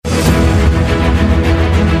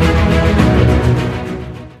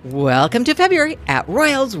Welcome to February at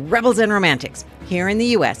Royals, Rebels, and Romantics. Here in the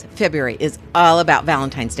U.S., February is all about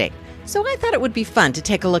Valentine's Day, so I thought it would be fun to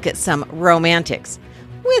take a look at some romantics,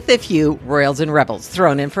 with a few Royals and Rebels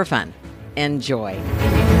thrown in for fun. Enjoy.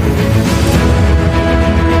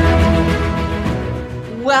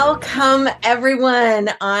 Welcome, everyone.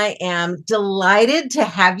 I am delighted to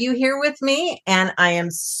have you here with me, and I am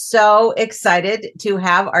so excited to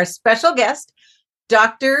have our special guest,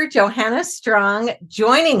 Dr. Johanna Strong,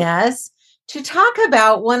 joining us to talk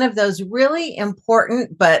about one of those really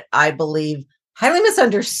important, but I believe highly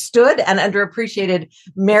misunderstood and underappreciated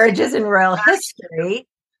marriages in royal history,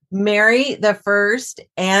 Mary I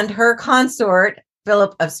and her consort,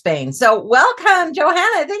 Philip of Spain. So welcome,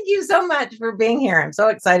 Johanna. Thank you so much for being here. I'm so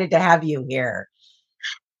excited to have you here.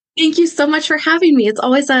 Thank you so much for having me. It's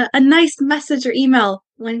always a nice message or email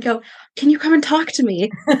when you go, can you come and talk to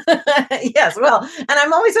me? Yes, well, and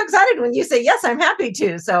I'm always so excited when you say, yes, I'm happy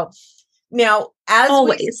to. So now, as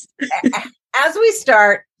we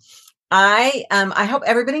start, I hope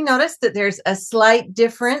everybody noticed that there's a slight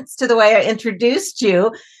difference to the way I introduced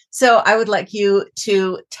you. So I would like you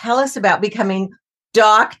to tell us about becoming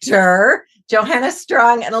Dr. Johanna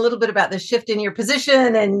Strong and a little bit about the shift in your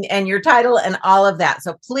position and your title and all of that.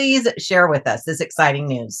 So please share with us this exciting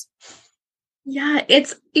news. Yeah,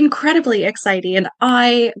 it's incredibly exciting. And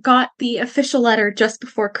I got the official letter just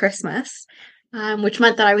before Christmas, which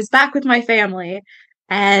meant that I was back with my family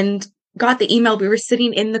and got the email. We were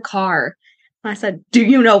sitting in the car. And I said, do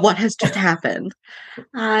you know what has just happened?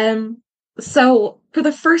 So for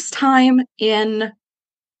the first time in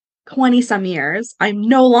 20 some years, I'm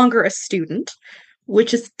no longer a student,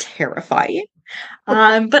 which is terrifying,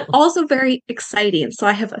 but also very exciting. So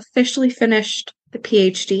I have officially finished the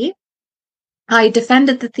PhD. I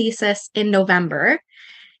defended the thesis in November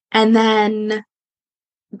and then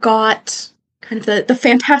got kind of the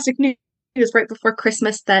fantastic news right before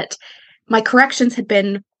Christmas that my corrections had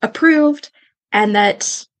been approved and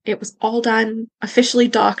that it was all done, officially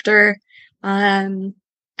doctor, and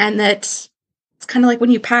that it's kind of like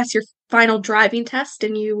when you pass your final driving test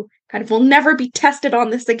and you kind of will never be tested on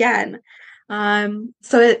this again.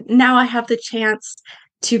 So now I have the chance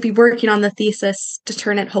to be working on the thesis to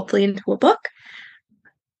turn it hopefully into a book.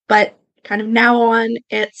 But kind of now on,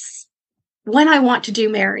 it's when I want to do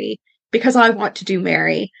Mary, because I want to do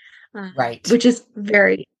Mary, right? Which is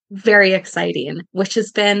very, very exciting, which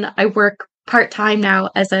has been, I work part-time now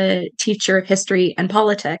as a teacher of history and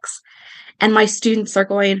politics. And my students are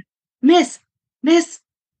going, Miss,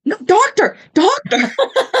 no, doctor.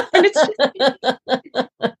 And it's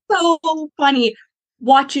just so funny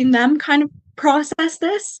watching them kind of process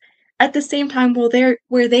this at the same time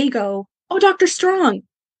where they go, oh, Dr. Strong.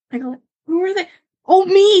 I go, who are they? Oh,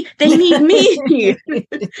 me. They need me.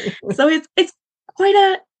 So it's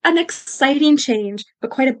quite an exciting change,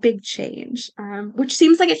 but quite a big change, which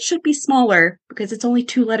seems like it should be smaller because it's only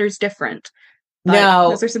 2 letters different. No,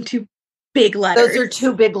 those are some 2 big letters. Those are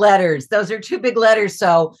 2 big letters.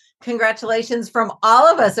 So congratulations from all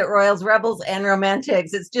of us at Royals, Rebels, and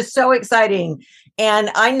Romantics. It's just so exciting.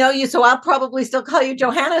 And I know you, so I'll probably still call you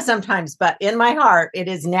Johanna sometimes, but in my heart, it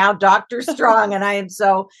is now Dr. Strong. And I am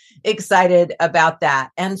so excited about that.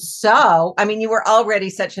 And so, I mean, you were already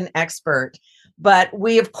such an expert, but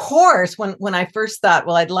we, of course, when I first thought,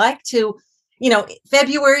 well, I'd like to,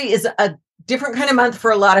 February is a different kind of month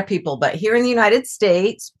for a lot of people, but here in the United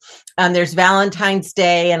States, there's Valentine's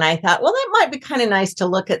Day. And I thought, well, that might be kind of nice to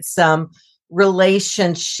look at some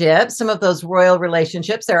relationships, some of those royal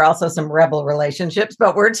relationships. There are also some rebel relationships,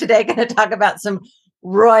 but we're today going to talk about some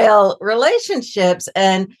royal relationships.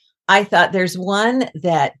 And I thought there's one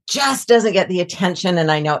that just doesn't get the attention.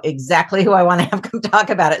 And I know exactly who I want to have come talk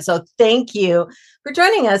about it. So thank you for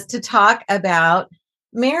joining us to talk about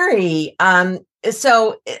Mary.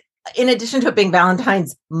 So in addition to it being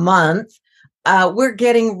Valentine's month, we're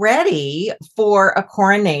getting ready for a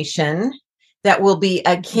coronation that will be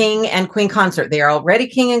a king and queen consort. They are already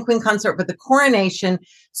king and queen consort, but the coronation,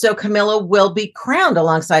 so Camilla will be crowned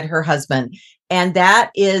alongside her husband. And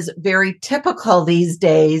that is very typical these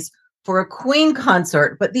days for a queen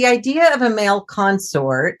consort. But the idea of a male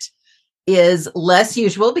consort is less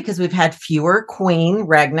usual because we've had fewer queen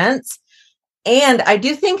regnants. And I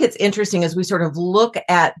do think it's interesting as we sort of look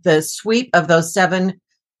at the sweep of those 7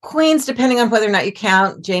 queens, depending on whether or not you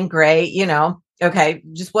count Jane Grey,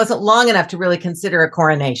 just wasn't long enough to really consider a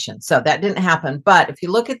coronation. So that didn't happen. But if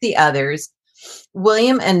you look at the others,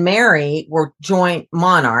 William and Mary were joint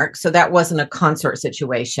monarchs. So that wasn't a consort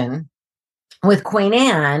situation. With Queen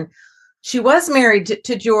Anne, She was married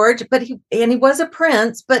to George, but he was a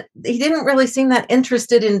prince, but he didn't really seem that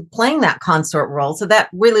interested in playing that consort role. So that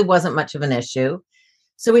really wasn't much of an issue.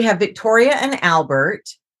 So we have Victoria and Albert.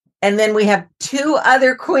 And then we have two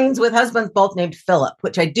other queens with husbands, both named Philip,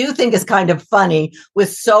 which I do think is kind of funny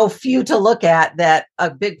with so few to look at that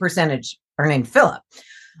a big percentage are named Philip.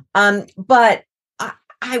 But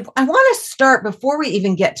I want to start before we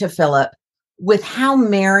even get to Philip with how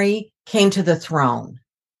Mary came to the throne,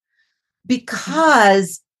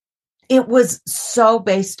 because it was so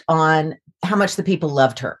based on how much the people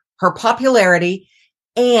loved her, her popularity,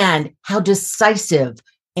 and how decisive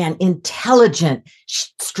and intelligent,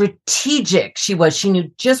 strategic she was. She knew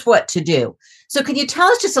just what to do. So can you tell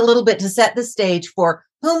us just a little bit to set the stage for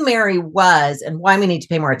who Mary was and why we need to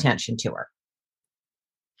pay more attention to her?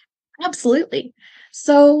 Absolutely.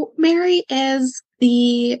 So Mary is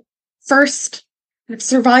the first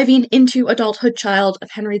surviving into adulthood child of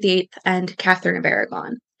Henry VIII and Catherine of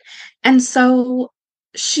Aragon. And so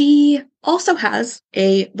she also has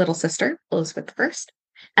a little sister, Elizabeth I,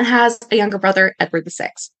 and has a younger brother, Edward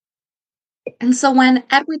VI. And so when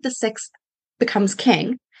Edward VI becomes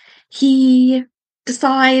king, he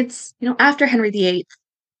decides, after Henry VIII,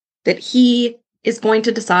 that he is going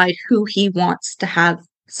to decide who he wants to have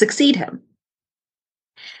succeed him.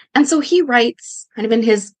 And so he writes, kind of in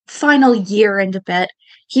his final year and a bit,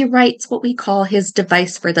 he writes what we call his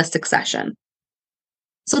device for the succession.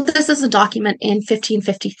 So this is a document in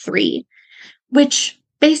 1553, which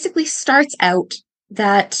basically starts out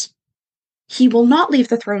that he will not leave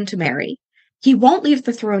the throne to Mary. He won't leave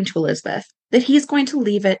the throne to Elizabeth, that he's going to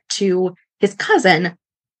leave it to his cousin,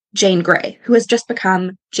 Jane Grey, who has just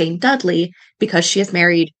become Jane Dudley because she has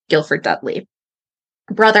married Guilford Dudley,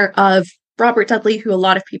 brother of Robert Dudley, who a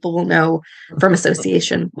lot of people will know from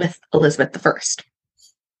association with Elizabeth I.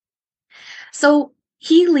 So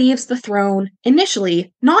he leaves the throne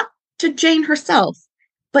initially, not to Jane herself,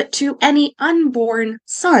 but to any unborn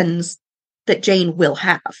sons that Jane will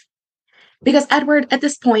have. Because Edward, at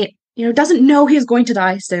this point, doesn't know he's going to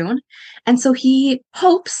die soon. And so he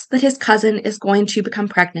hopes that his cousin is going to become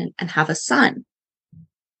pregnant and have a son.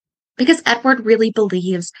 Because Edward really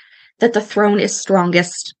believes that the throne is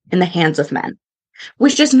strongest in the hands of men,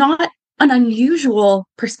 which is not an unusual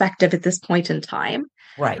perspective at this point in time.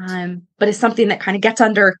 Right. But it's something that kind of gets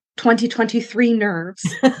under 2023 nerves.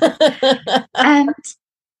 And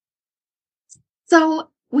so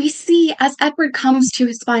we see as Edward comes to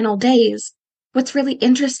his final days, what's really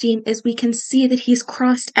interesting is we can see that he's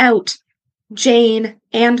crossed out Jane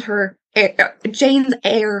and Jane's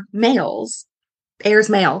heirs male.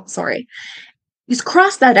 He's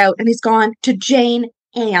crossed that out and he's gone to Jane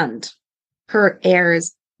and her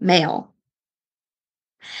heirs male.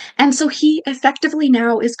 And so he effectively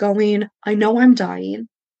now is going, I know I'm dying.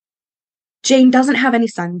 Jane doesn't have any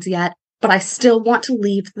sons yet, but I still want to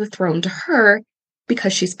leave the throne to her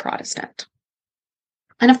because she's Protestant.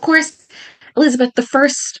 And of course, Elizabeth I,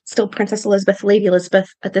 still Princess Elizabeth, Lady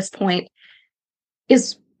Elizabeth at this point,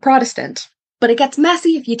 is Protestant. But it gets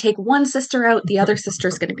messy. If you take one sister out, the other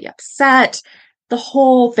sister's going to be upset. The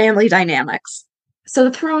whole family dynamics. So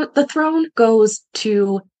the throne goes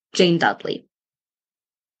to Jane Dudley.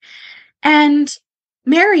 And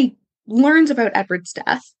Mary learns about Edward's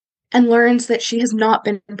death and learns that she has not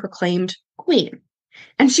been proclaimed queen.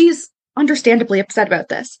 And she's understandably upset about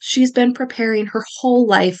this. She's been preparing her whole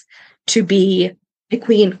life to be a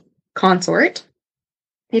queen consort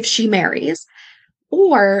if she marries,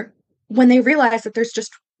 or when they realize that there's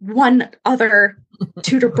just one other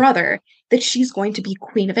Tudor brother, that she's going to be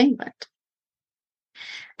Queen of England.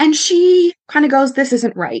 And she kind of goes, this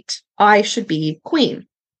isn't right. I should be queen.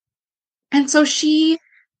 And so she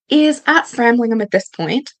is at Framlingham at this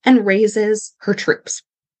point and raises her troops.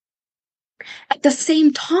 At the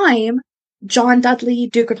same time, John Dudley,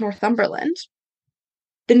 Duke of Northumberland,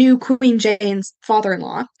 the new Queen Jane's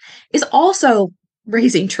father-in-law, is also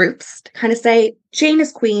raising troops to kind of say, Jane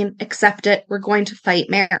is queen, accept it, we're going to fight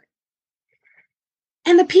Mary.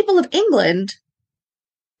 And the people of England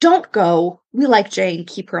don't go, we like Jane,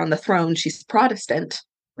 keep her on the throne, she's Protestant.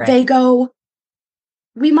 Right. They go,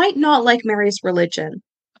 we might not like Mary's religion.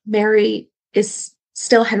 Mary is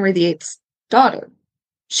still Henry VIII's daughter.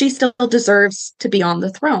 She still deserves to be on the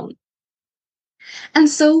throne. And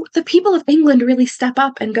so the people of England really step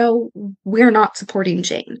up and go, we're not supporting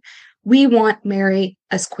Jane. We want Mary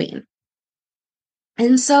as queen.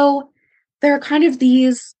 And so there are kind of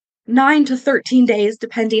these 9 to 13 days,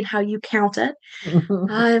 depending how you count it,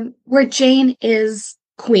 where Jane is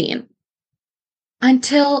queen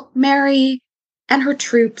until Mary and her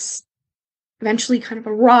troops eventually kind of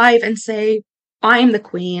arrive and say, I'm the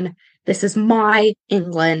queen, This is my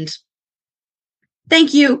England.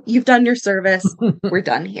 Thank you. You've done your service. We're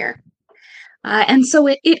done here. And so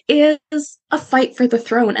it is a fight for the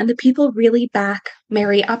throne, and the people really back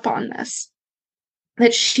Mary up on this,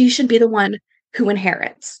 that she should be the one who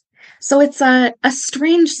inherits. So it's a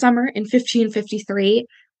strange summer in 1553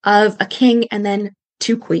 of a king and then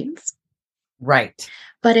two queens. Right.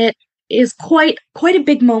 But it is quite a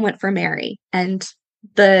big moment for Mary and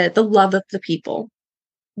the love of the people.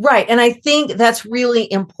 Right. And I think that's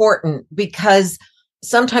really important, because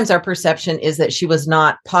sometimes our perception is that she was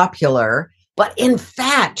not popular, but in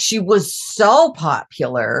fact, she was so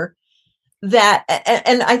popular that,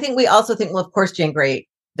 and I think we also think, well, of course, Jane Grey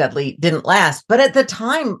Dudley didn't last, but at the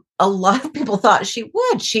time, a lot of people thought she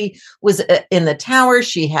would. She was in the Tower.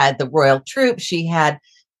 She had the royal troops. She had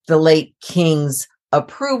the late king's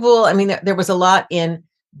approval. I mean, there was a lot in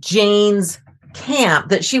Jane's camp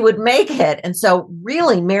that she would make it. And so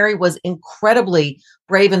really, Mary was incredibly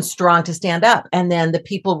brave and strong to stand up. And then the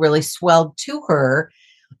people really swelled to her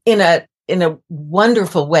in a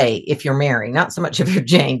wonderful way. If you're Mary, not so much if you're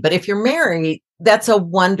Jane, but if you're Mary, that's a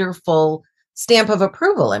wonderful stamp of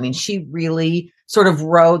approval. I mean, she really sort of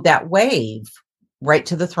rode that wave right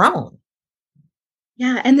to the throne.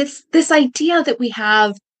 Yeah, and this idea that we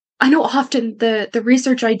have, I know often the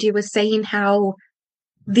research I do is saying how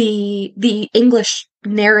the English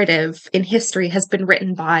narrative in history has been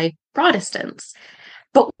written by Protestants.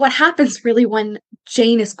 But what happens really when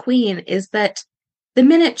Jane is queen is that the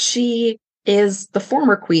minute she is the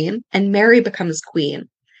former queen and Mary becomes queen,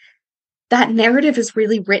 that narrative is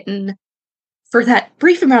really written for that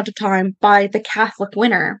brief amount of time by the Catholic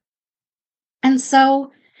winner. And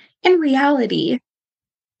so, in reality,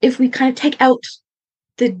 if we kind of take out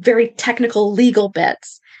the very technical legal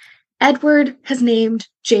bits, Edward has named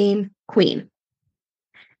Jane queen.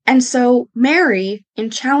 And so Mary, in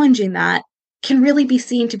challenging that, can really be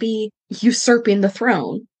seen to be usurping the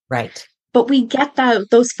throne. Right. But we get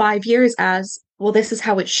those 5 years as, well, this is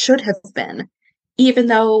how it should have been. Even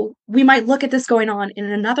though we might look at this going on in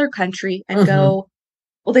another country and go,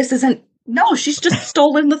 well, this isn't, no, she's just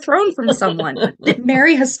stolen the throne from someone.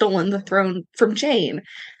 Mary has stolen the throne from Jane.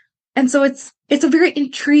 And so it's a very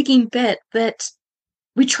intriguing bit that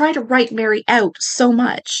we try to write Mary out so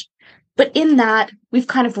much, but in that we've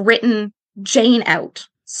kind of written Jane out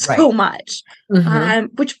so much,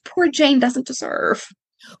 which poor Jane doesn't deserve.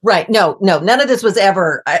 Right. No, none of this was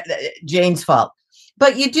ever Jane's fault.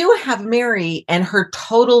 But you do have Mary and her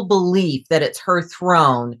total belief that it's her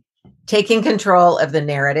throne taking control of the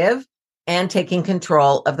narrative and taking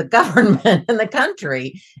control of the government and the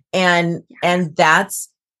country. And that's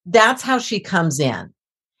how she comes in.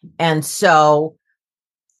 And so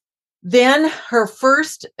then her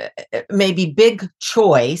first maybe big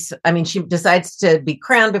choice, I mean, she decides to be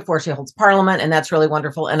crowned before she holds parliament, and that's really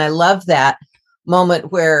wonderful. And I love that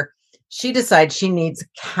moment where she decides she needs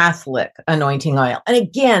Catholic anointing oil. And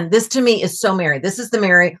again, this to me is so Mary. This is the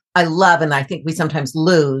Mary I love, and I think we sometimes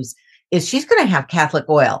lose, is she's going to have Catholic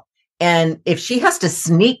oil. And if she has to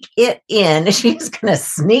sneak it in, she's going to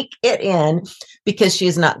sneak it in, because she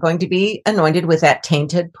is not going to be anointed with that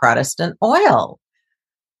tainted Protestant oil.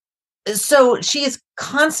 So she is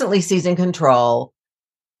constantly seizing control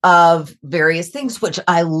of various things, which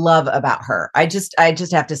I love about her. I just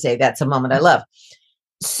have to say that's a moment I love.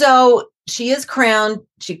 So she is crowned.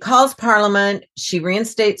 She calls Parliament. She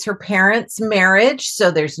reinstates her parents' marriage. So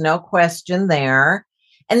there's no question there.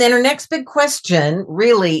 And then her next big question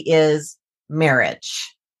really is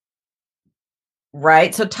marriage.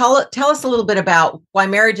 Right. So tell us a little bit about why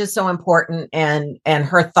marriage is so important and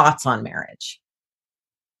her thoughts on marriage.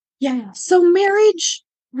 Yeah. So marriage,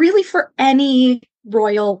 really, for any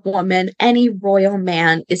royal woman, any royal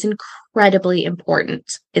man, is incredibly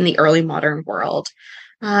important in the early modern world.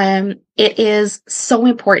 It is so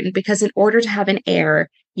important because in order to have an heir,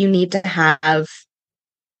 you need to have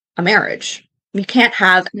a marriage. You can't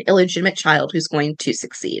have an illegitimate child who's going to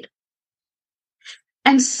succeed.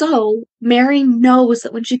 And so Mary knows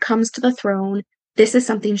that when she comes to the throne, this is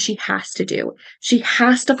something she has to do. She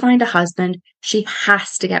has to find a husband. She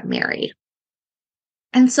has to get married.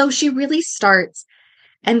 And so she really starts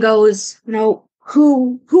and goes,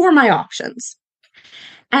 who are my options?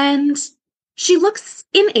 And she looks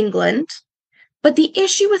in England, but the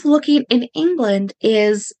issue with looking in England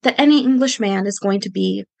is that any English man is going to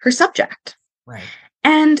be her subject. Right.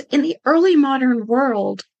 And in the early modern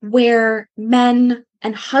world, where men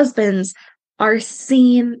and husbands are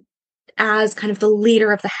seen as kind of the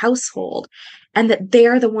leader of the household, and that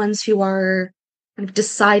they're the ones who are kind of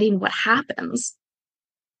deciding what happens,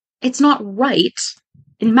 it's not right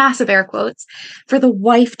in massive air quotes, for the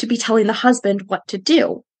wife to be telling the husband what to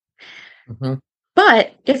do. Mm-hmm.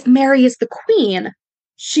 But if Mary is the queen,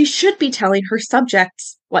 she should be telling her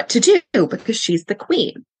subjects what to do because she's the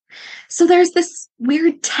queen. So there's this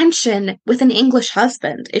weird tension with an English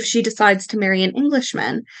husband if she decides to marry an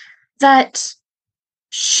Englishman, that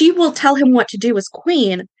she will tell him what to do as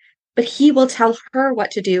queen, but he will tell her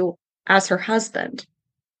what to do as her husband.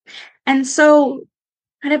 And so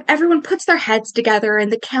kind of everyone puts their heads together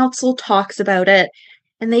and the council talks about it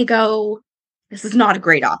and they go, this is not a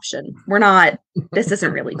great option. This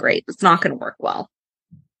isn't really great. It's not going to work well.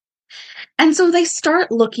 And so they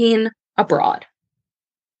start looking abroad.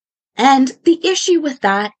 And the issue with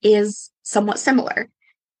that is somewhat similar.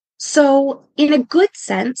 So in a good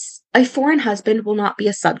sense, a foreign husband will not be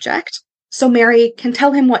a subject. So Mary can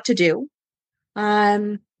tell him what to do.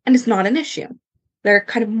 And it's not an issue. They're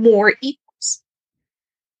kind of more equals.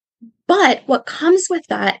 But what comes with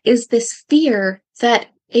that is this fear that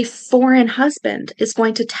a foreign husband is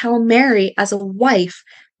going to tell Mary as a wife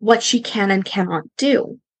what she can and cannot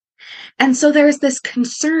do. And so there's this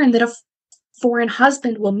concern that a foreign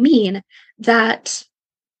husband will mean that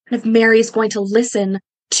if Mary is going to listen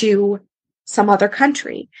to some other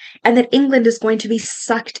country and that England is going to be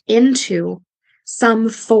sucked into some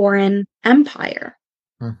foreign empire.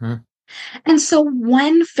 Mm-hmm. And so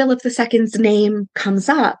when Philip II's name comes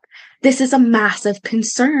up, this is a massive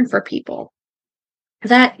concern for people.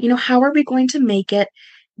 That, how are we going to make it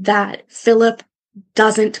that Philip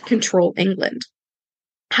doesn't control England?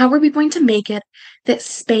 How are we going to make it that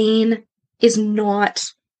Spain is not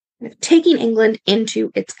taking England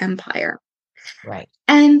into its empire? Right.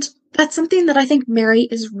 And that's something that I think Mary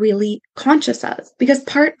is really conscious of, because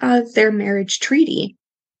part of their marriage treaty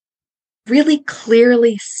really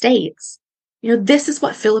clearly states, this is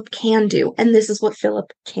what Philip can do, and this is what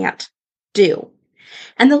Philip can't do.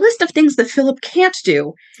 And the list of things that Philip can't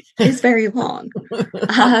do is very long.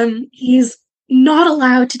 He's not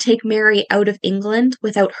allowed to take Mary out of England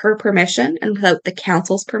without her permission and without the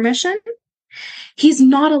council's permission. He's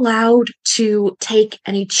not allowed to take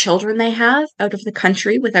any children they have out of the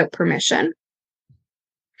country without permission.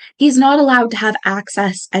 He's not allowed to have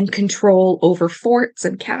access and control over forts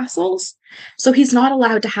and castles. So he's not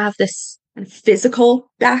allowed to have this physical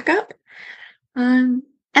backup. And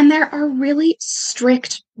there are really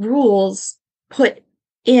strict rules put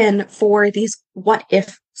in for these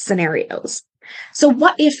what-if scenarios. So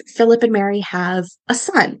what if Philip and Mary have a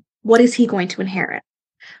son? What is he going to inherit?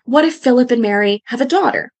 What if Philip and Mary have a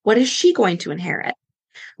daughter? What is she going to inherit?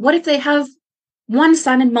 What if they have one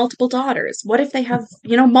son and multiple daughters? What if they have,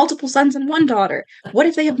 multiple sons and one daughter? What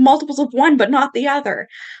if they have multiples of one but not the other?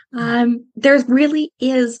 There really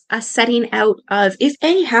is a setting out of, if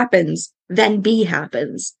A happens, then B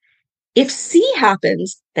happens. If C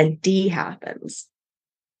happens, then D happens.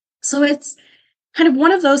 So it's kind of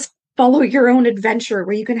one of those follow your own adventure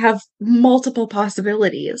where you can have multiple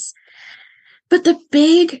possibilities. But the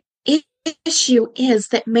big issue is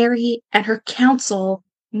that Mary and her council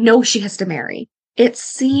know she has to marry. It's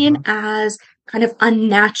seen as kind of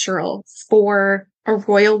unnatural for a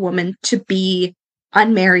royal woman to be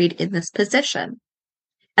unmarried in this position.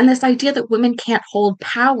 And this idea that women can't hold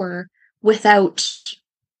power without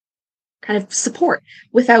kind of support,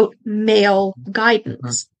 without male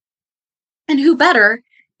guidance. And who better,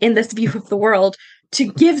 in this view of the world, to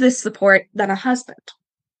give this support than a husband?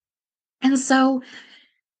 And so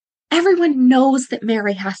everyone knows that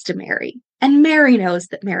Mary has to marry, and Mary knows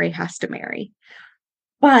that Mary has to marry.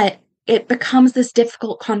 But it becomes this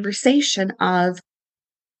difficult conversation of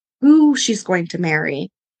who she's going to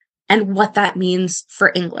marry and what that means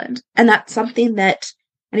for England. And that's something that,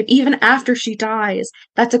 and even after she dies,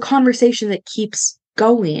 that's a conversation that keeps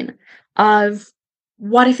going of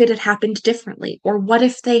what if it had happened differently? Or what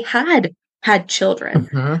if they had had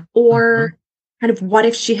children? Or kind of what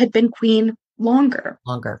if she had been queen longer?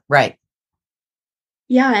 Right.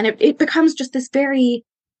 Yeah, and it becomes just this very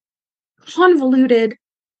convoluted,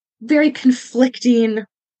 very conflicting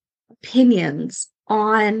opinions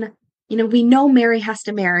on, we know Mary has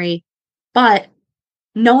to marry, but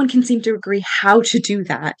no one can seem to agree how to do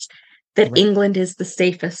that right. England is the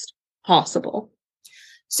safest possible.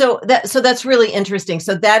 So that's really interesting.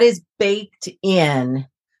 So that is baked in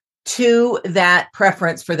to that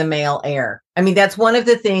preference for the male heir. I mean, that's one of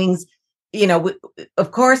the things,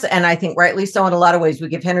 of course, and I think rightly so in a lot of ways, we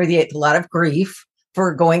give Henry VIII a lot of grief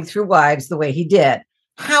for going through wives the way he did.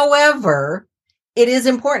 However, it is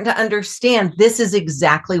important to understand this is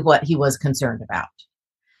exactly what he was concerned about.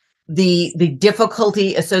 The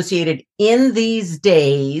difficulty associated in these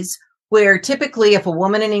days where typically if a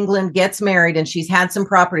woman in England gets married and she's had some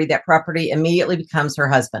property, that property immediately becomes her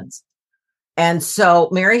husband's. And so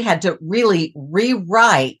Mary had to really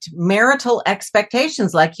rewrite marital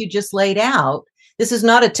expectations like you just laid out. This is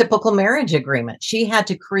not a typical marriage agreement. She had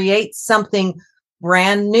to create something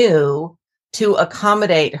brand new to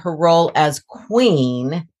accommodate her role as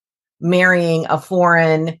queen, marrying a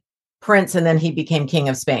foreign prince, and then he became king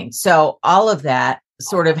of Spain. So all of that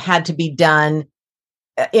sort of had to be done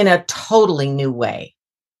in a totally new way.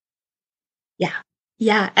 Yeah.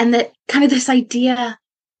 Yeah. And that kind of this idea,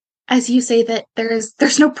 as you say, that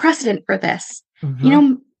there's no precedent for this. Mm-hmm. You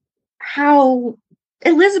know, how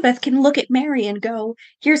Elizabeth can look at Mary and go,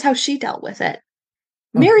 here's how she dealt with it.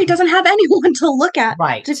 Mary doesn't have anyone to look at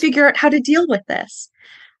to figure out how to deal with this.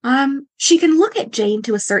 She can look at Jane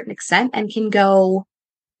to a certain extent and can go,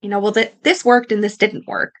 well, this worked and this didn't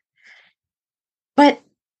work. But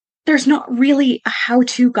there's not really a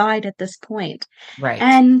how-to guide at this point. Right.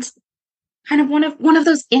 And kind of one of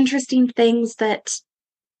those interesting things that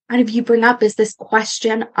kind of you bring up is this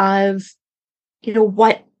question of,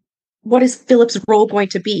 what is Philip's role going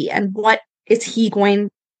to be, and what is he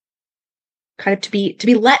going kind of to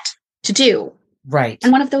be let to do? Right.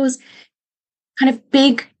 And one of those kind of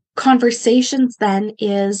big conversations then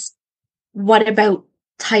is, what about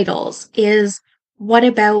titles? Is what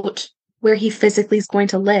about where he physically is going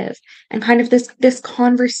to live? And kind of this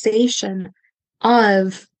conversation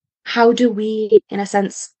of how do we, in a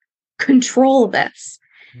sense, control this?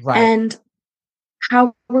 Right. And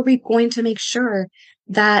how are we going to make sure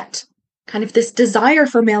that kind of this desire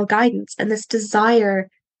for male guidance and this desire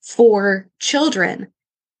for children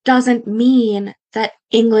doesn't mean that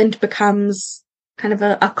England becomes kind of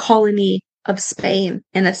a colony of Spain,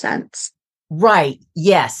 in a sense. Right.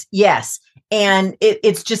 Yes. Yes. And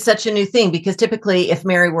it's just such a new thing, because typically if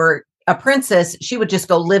Mary were a princess, she would just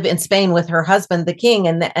go live in Spain with her husband, the king,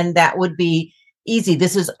 and that would be easy.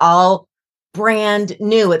 This is all brand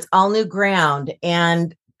new. It's all new ground.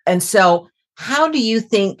 And so how do you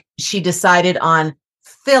think she decided on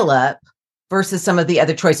Philip versus some of the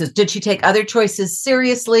other choices? Did she take other choices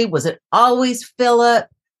seriously? Was it always Philip?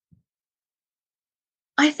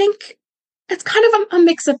 I think it's kind of a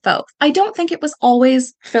mix of both. I don't think it was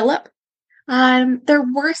always Philip. There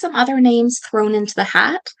were some other names thrown into the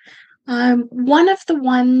hat. One of the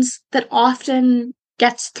ones that often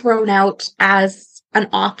gets thrown out as an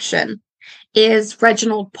option is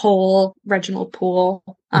Reginald Pole, who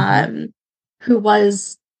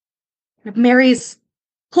was Mary's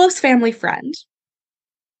close family friend.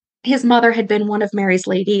 His mother had been one of Mary's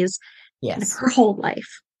ladies her whole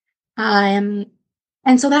life.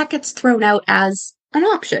 And so that gets thrown out as an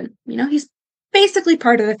option. He's basically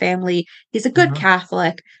part of the family. He's a good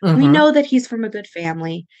Catholic. We know that he's from a good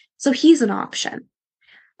family. So he's an option.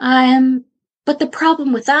 But the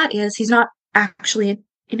problem with that is he's not actually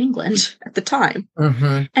in England at the time.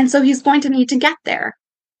 And so he's going to need to get there.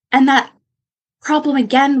 And that problem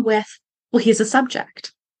again with, well, he's a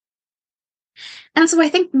subject. And so I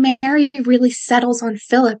think Mary really settles on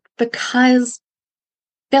Philip because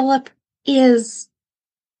Philip is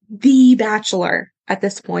the bachelor at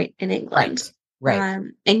this point in England. Right.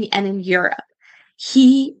 And in Europe.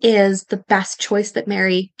 He is the best choice that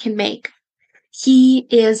Mary can make. He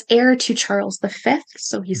is heir to Charles V,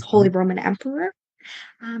 so he's Holy Roman Emperor.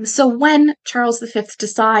 So when Charles V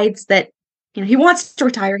decides that he wants to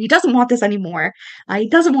retire, he doesn't want this anymore, he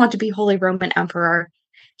doesn't want to be Holy Roman Emperor,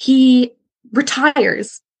 he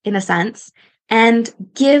retires, in a sense, and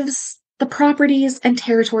gives the properties and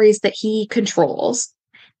territories that he controls,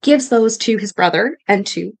 gives those to his brother and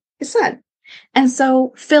to his son. And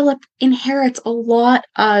so Philip inherits a lot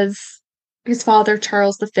of his father,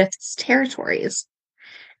 Charles V's territories.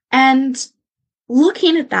 And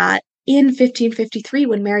looking at that in 1553,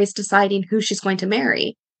 when Mary's deciding who she's going to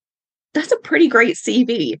marry, that's a pretty great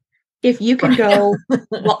CV. If you can go,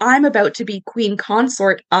 well, I'm about to be queen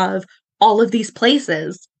consort of all of these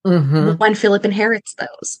places when Philip inherits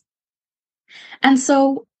those. And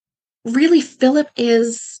so really Philip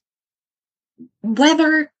is,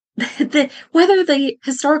 whether the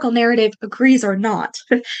historical narrative agrees or not,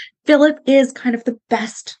 Philip is kind of the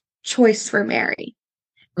best choice for Mary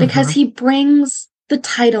because he brings the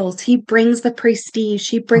titles, he brings the prestige,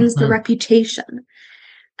 he brings the reputation.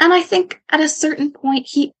 And I think at a certain point,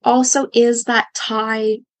 he also is that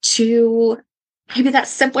tie to maybe that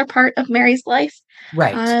simpler part of Mary's life.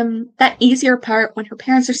 Right. That easier part when her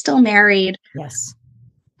parents are still married. Yes.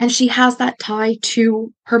 And she has that tie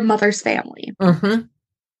to her mother's family.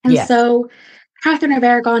 And so Catherine of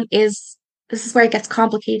Aragon this is where it gets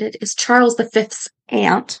complicated, is Charles V's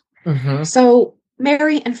aunt. So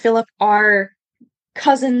Mary and Philip are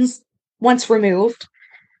cousins once removed.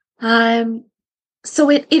 So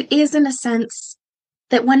it is in a sense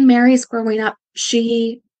that when Mary's growing up,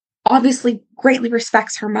 she obviously greatly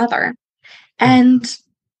respects her mother. And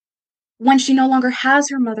when she no longer has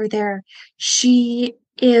her mother there, she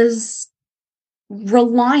is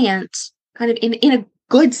reliant, kind of in a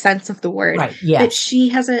good sense of the word, Right. Yes. that she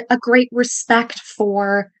has a great respect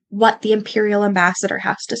for what the imperial ambassador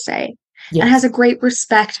has to say, yes. and has a great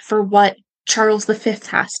respect for what Charles V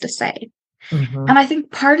has to say. Mm-hmm. And I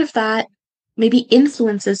think part of that maybe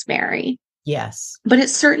influences Mary. Yes. But it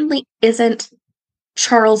certainly isn't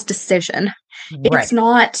Charles' decision. Right. It's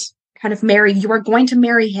not kind of Mary, you are going to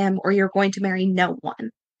marry him or you're going to marry no one.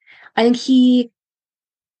 I think he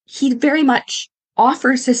very much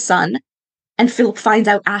offers his son, and Philip finds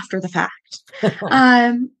out after the fact.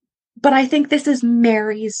 But I think this is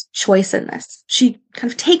Mary's choice in this. She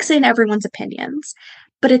kind of takes in everyone's opinions,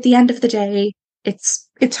 but at the end of the day, it's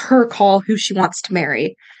her call who she wants to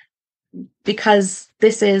marry, because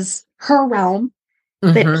this is her realm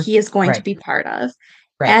that he is going to be part of.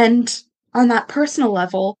 Right. And on that personal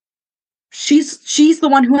level, she's the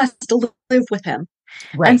one who has to live with him.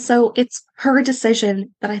 Right. And so it's her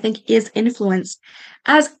decision that I think is influenced,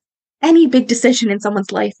 as any big decision in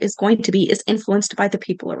someone's life is going to be, is influenced by the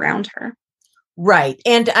people around her. Right.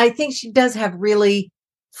 And I think she does have really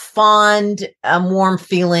fond, warm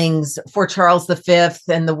feelings for Charles V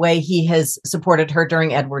and the way he has supported her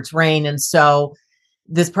during Edward's reign. And so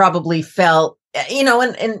this probably felt,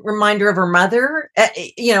 and reminder of her mother.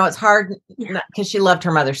 It's hard because she loved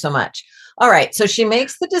her mother so much. All right. So she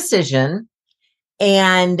makes the decision.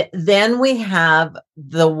 And then we have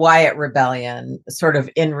the Wyatt Rebellion sort of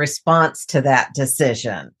in response to that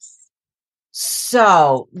decision.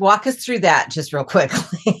 So walk us through that just real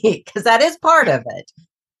quickly, because that is part of it.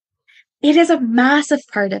 It is a massive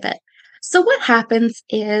part of it. So what happens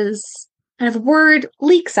is kind of word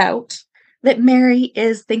leaks out that Mary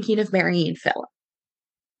is thinking of marrying Philip.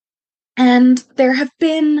 And there have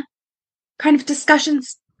been kind of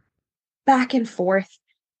discussions back and forth,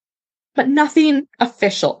 but nothing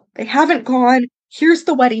official. They haven't gone, here's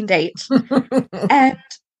the wedding date. And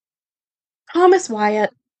Thomas Wyatt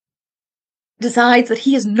decides that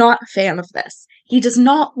he is not a fan of this. He does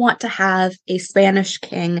not want to have a Spanish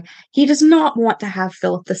king. He does not want to have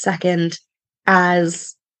Philip II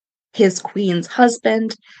as his queen's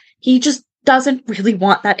husband. He just doesn't really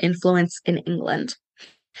want that influence in England.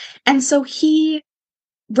 And so he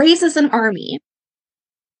raises an army,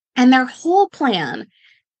 and their whole plan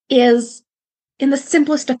is, in the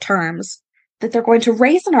simplest of terms, that they're going to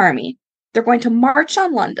raise an army, they're going to march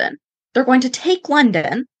on London, they're going to take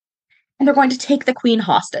London, and they're going to take the Queen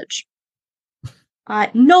hostage.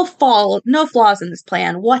 No flaws in this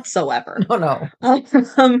plan whatsoever.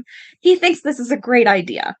 No. He thinks this is a great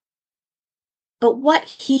idea. But what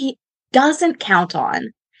he doesn't count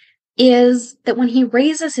on is that when he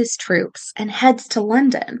raises his troops and heads to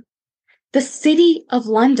London, the city of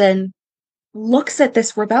London looks at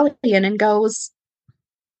this rebellion and goes,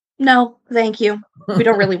 no, thank you. We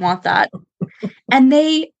don't really want that. And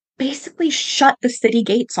they basically shut the city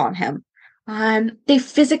gates on him. They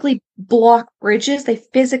physically block bridges. They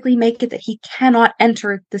physically make it that he cannot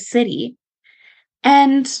enter the city.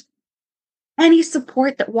 And any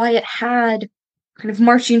support that Wyatt had kind of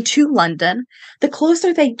marching to London, the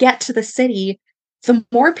closer they get to the city, the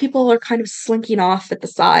more people are kind of slinking off at the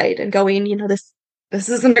side and going, this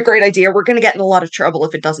isn't a great idea. We're going to get in a lot of trouble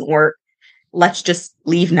if it doesn't work. Let's just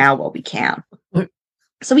leave now while we can.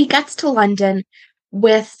 So he gets to London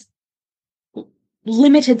with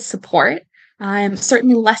limited support,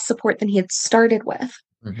 certainly less support than he had started with.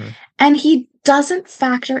 Mm-hmm. And he doesn't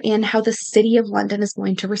factor in how the city of London is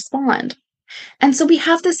going to respond. And so we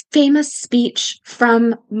have this famous speech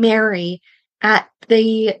from Mary at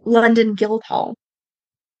the London Guildhall.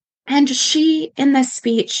 And she, in this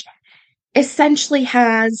speech, essentially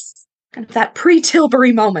has kind of that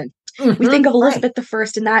pre-Tilbury moment. Mm-hmm, we think of Elizabeth I,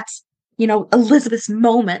 and that's, Elizabeth's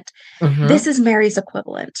moment. Mm-hmm. This is Mary's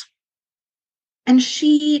equivalent. And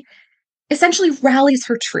she essentially rallies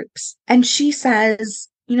her troops. And she says,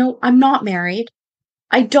 I'm not married.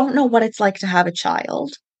 I don't know what it's like to have a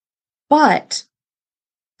child. But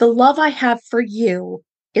the love I have for you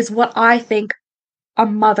is what I think a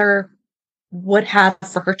mother would have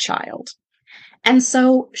for her child. And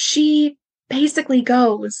so she basically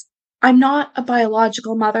goes, I'm not a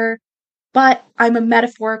biological mother, but I'm a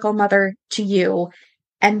metaphorical mother to you.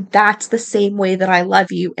 And that's the same way that I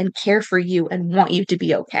love you and care for you and want you to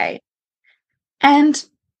be okay. And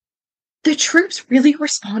the troops really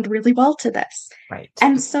respond really well to this. Right.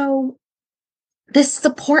 And so this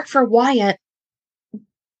support for Wyatt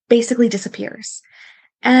basically disappears.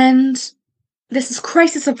 And this is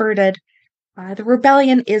crisis averted. The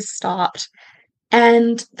rebellion is stopped.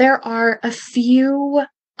 And there are a few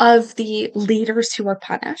of the leaders who are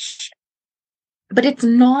punished. But it's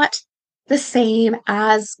not the same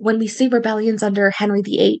as when we see rebellions under Henry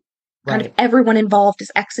VIII. Kind of everyone involved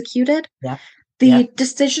is executed. Yeah. The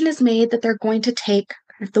decision is made that they're going to take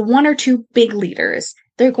the one or two big leaders.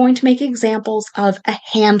 They're going to make examples of a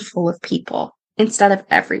handful of people instead of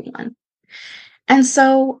everyone. And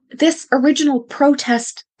so this original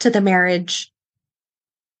protest to the marriage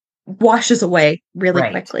washes away really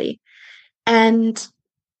quickly. And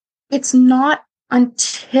it's not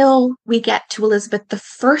until we get to Elizabeth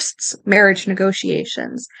I's marriage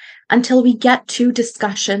negotiations, until we get to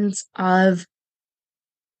discussions of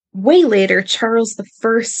way later Charles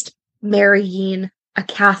I marrying a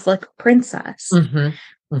Catholic princess.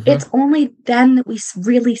 It's only then that we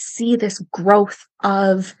really see this growth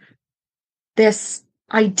of this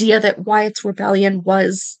idea that Wyatt's rebellion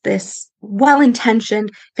was this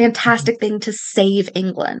well-intentioned, fantastic thing to save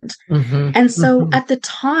England. And so at the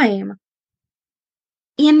time,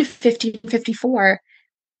 in 1554,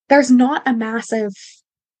 there's not a massive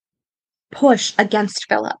push against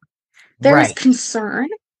Philip. There's concern,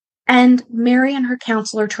 and Mary and her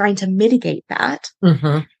council are trying to mitigate that.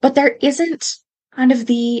 But there isn't kind of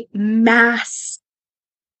the mass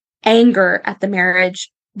anger at the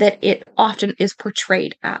marriage that it often is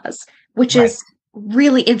portrayed as, which is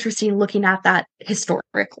really interesting looking at that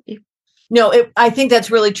historically. No, I think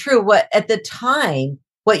that's really true. At the time,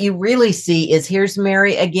 what you really see is here's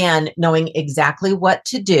Mary again, knowing exactly what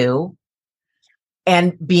to do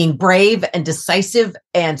and being brave and decisive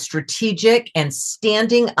and strategic and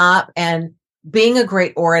standing up and being a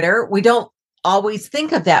great orator. We don't always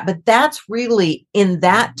think of that, but that's really in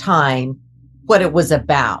that time what it was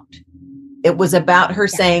about. It was about her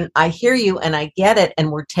saying, I hear you and I get it,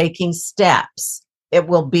 and we're taking steps. It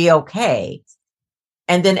will be okay.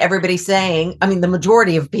 And then everybody saying, I mean, the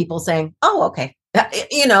majority of people saying, oh, okay,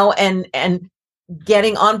 and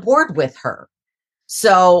getting on board with her.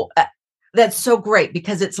 So that's so great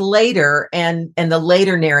because it's later and the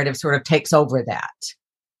later narrative sort of takes over that.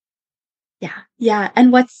 Yeah.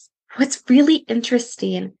 And what's really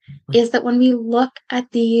interesting is that when we look at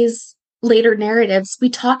these later narratives, we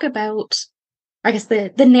talk about, I guess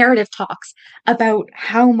the narrative talks about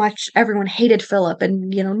how much everyone hated Philip and,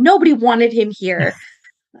 nobody wanted him here.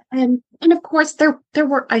 And of course, there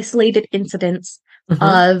were isolated incidents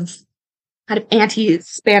of kind of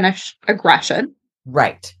anti-Spanish aggression.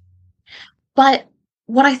 Right. But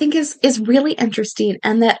what I think is really interesting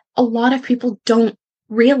and that a lot of people don't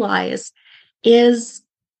realize is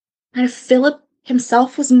kind of Philip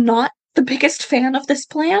himself was not the biggest fan of this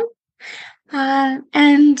plan.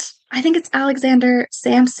 And I think it's Alexander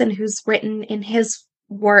Sampson who's written in his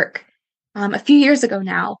work a few years ago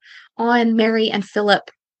now on Mary and Philip,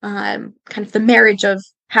 kind of the marriage of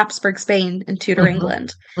Habsburg Spain and Tudor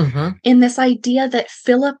England, in this idea that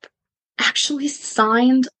Philip actually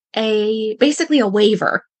signed basically a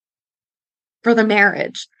waiver for the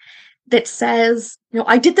marriage that says,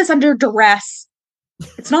 I did this under duress.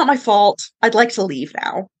 It's not my fault. I'd like to leave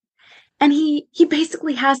now. And he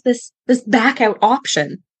basically has this back out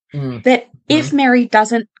option that if Mary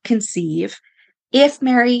doesn't conceive, if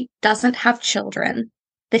Mary doesn't have children,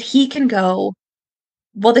 that he can go,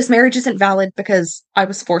 well, this marriage isn't valid because I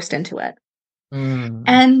was forced into it.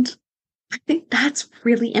 And I think that's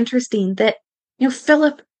really interesting that,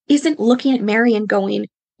 Philip isn't looking at Mary and going,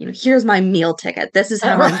 here's my meal ticket. This is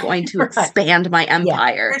how I'm going to expand my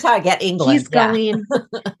empire. Here's how I get England. He's going,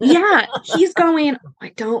 he's going, I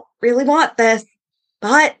don't really want this,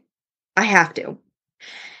 but I have to.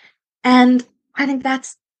 And I think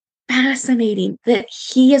that's fascinating that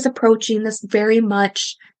he is approaching this very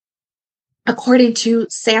much according to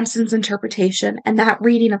Sampson's interpretation and that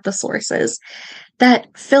reading of the sources, that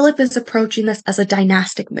Philip is approaching this as a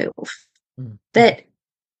dynastic move. That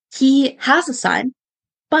he has a son,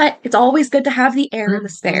 but it's always good to have the heir in the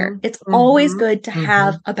spare. It's always good to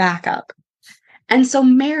have a backup. And so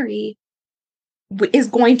Mary is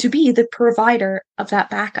going to be the provider of that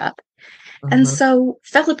backup. And so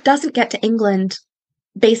Philip doesn't get to England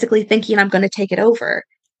basically thinking, I'm going to take it over.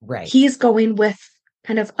 Right. He's going with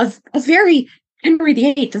kind of a very Henry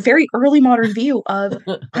VIII, a very early modern view of,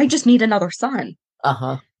 I just need another son.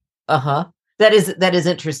 That is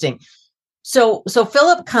interesting. So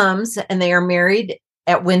Philip comes and they are married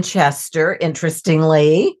at Winchester,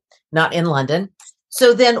 interestingly, not in London.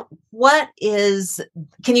 So then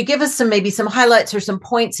can you give us maybe some highlights or some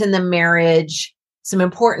points in the marriage, some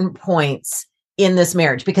important points in this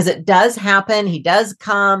marriage? Because it does happen. He does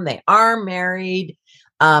come. They are married.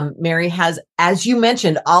 Mary has, as you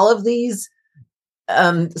mentioned, all of these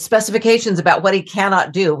specifications about what he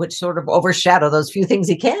cannot do, which sort of overshadow those few things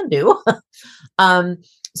he can do.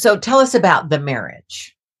 So tell us about the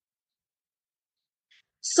marriage.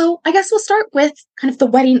 So I guess we'll start with kind of the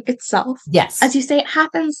wedding itself. Yes. As you say, it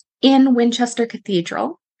happens in Winchester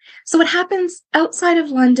Cathedral. So it happens outside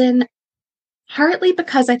of London, partly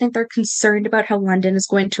because I think they're concerned about how London is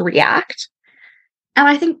going to react. And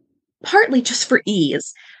I think partly just for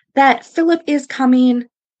ease, that Philip is coming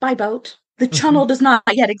by boat. The Channel does not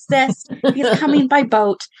yet exist. He is coming by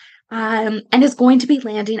boat and is going to be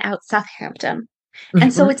landing out Southampton.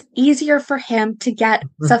 And so it's easier for him to get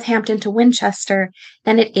Southampton to Winchester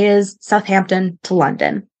than it is Southampton to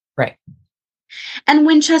London. Right. And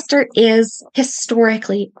Winchester is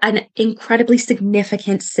historically an incredibly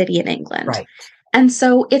significant city in England. Right. And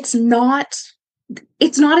so it's not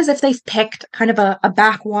as if they've picked kind of a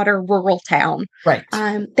backwater rural town. Right.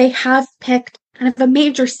 They have picked kind of a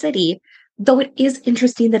major city, though it is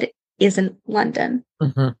interesting that it isn't London.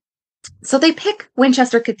 Mm-hmm. So they pick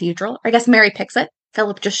Winchester Cathedral. I guess Mary picks it.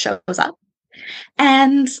 Philip just shows up.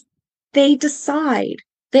 And they decide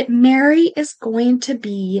that Mary is going to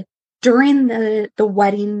be, during the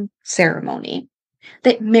wedding ceremony,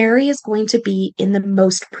 that Mary is going to be in the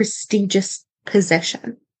most prestigious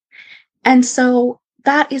position. And so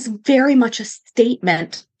that is very much a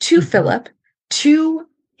statement to Philip, to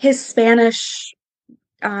his Spanish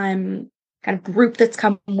kind of group that's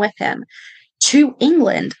come with him, to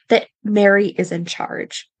England, that Mary is in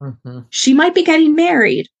charge. She might be getting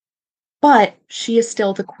married, but she is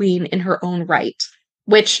still the queen in her own right,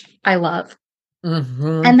 which I love.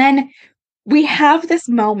 And then we have this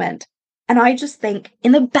moment, and I just think,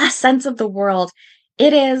 in the best sense of the world,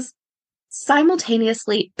 it is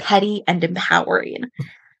simultaneously petty and empowering.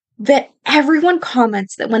 That everyone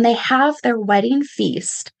comments that when they have their wedding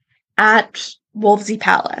feast at Wolsey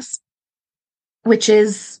Palace, which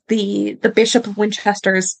is the Bishop of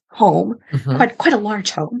Winchester's home, quite a large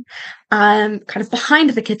home, kind of behind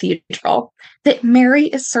the cathedral, that Mary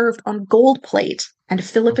is served on gold plate and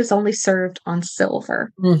Philip is only served on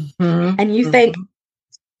silver. And you think,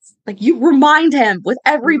 like, you remind him with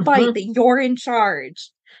every bite that you're in charge.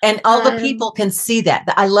 And all the people can see that.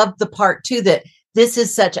 I love the part, too, that this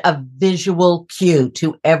is such a visual cue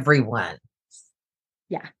to everyone.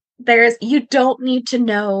 Yeah. You don't need to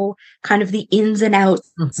know kind of the ins and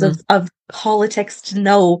outs of politics to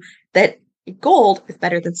know that gold is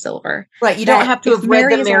better than silver. Right. You don't have to have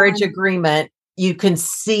read the marriage agreement. You can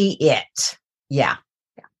see it. Yeah.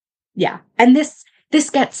 Yeah. And this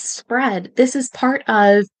gets spread. This is part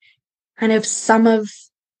of kind of some of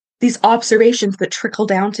these observations that trickle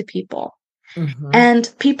down to people.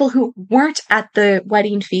 And people who weren't at the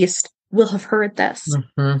wedding feast will have heard this.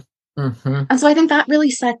 And so I think that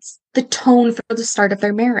really sets the tone for the start of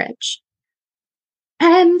their marriage.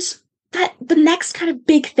 And that the next kind of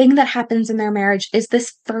big thing that happens in their marriage is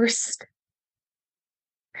this first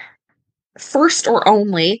or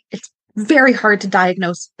only, it's very hard to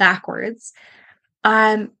diagnose backwards,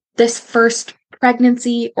 this first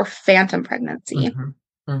pregnancy or phantom pregnancy.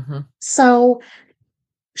 So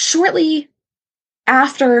shortly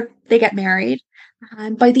after they get married,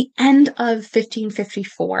 by the end of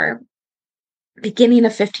 1554, beginning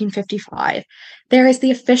of 1555, there is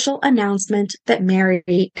the official announcement that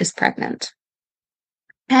Mary is pregnant.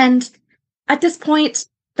 And at this point,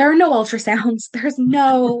 there are no ultrasounds. There's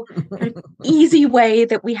no easy way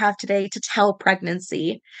that we have today to tell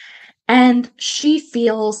pregnancy. And she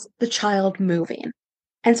feels the child moving.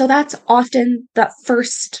 And so that's often the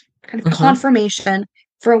first kind of confirmation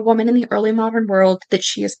for a woman in the early modern world that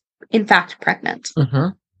she is in fact pregnant.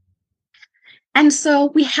 And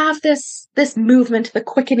so we have this movement, the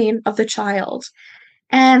quickening of the child,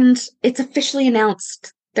 and it's officially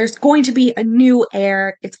announced there's going to be a new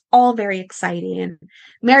heir. It's all very exciting.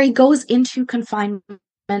 Mary goes into confinement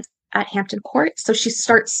at Hampton Court, so she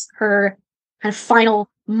starts her kind of final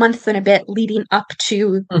month and a bit leading up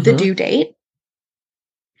to the due date.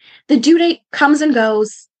 The due date comes and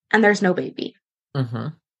goes, and there's no baby.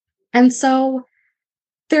 And so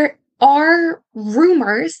there are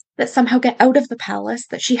rumors that somehow get out of the palace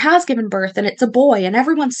that she has given birth and it's a boy, and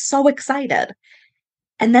everyone's so excited.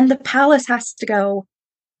 And then the palace has to go,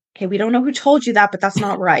 okay, we don't know who told you that, but that's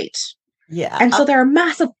not right. Yeah. And so there are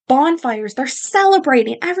massive bonfires. They're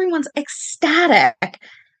celebrating. Everyone's ecstatic.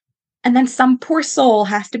 And then some poor soul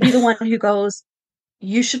has to be the one who goes,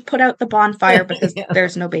 you should put out the bonfire because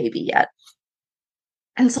there's no baby yet.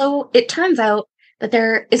 And so it turns out that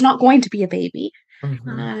there is not going to be a baby.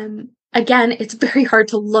 again, it's very hard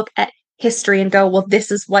to look at history and go, well,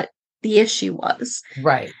 this is what the issue was.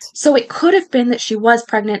 Right. So it could have been that she was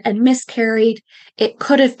pregnant and miscarried. It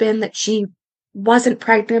could have been that she wasn't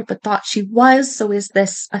pregnant but thought she was. So is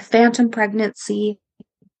this a phantom pregnancy?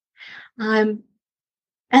 And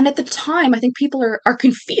at the time, I think people are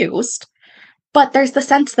confused, but there's the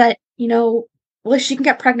sense that, well, if she can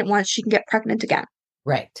get pregnant once, she can get pregnant again.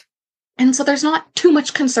 Right. And so there's not too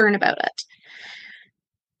much concern about it.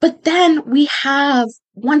 But then we have,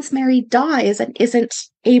 once Mary dies and isn't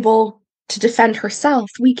able to defend herself,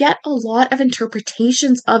 we get a lot of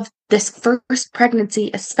interpretations of this first pregnancy,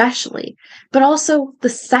 especially, but also the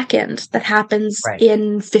second that happens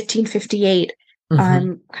in 1558,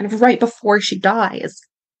 kind of right before she dies.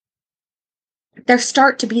 There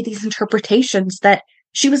start to be these interpretations that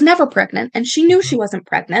she was never pregnant and she knew she wasn't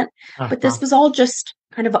pregnant, but this was all just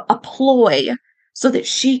kind of a ploy so that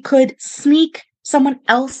she could sneak someone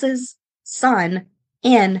else's son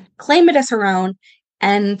in, claim it as her own,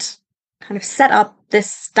 and kind of set up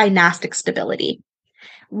this dynastic stability,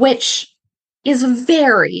 which is a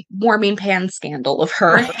very warming pan scandal of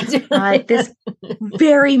her. This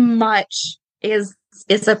very much is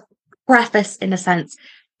a preface, in a sense,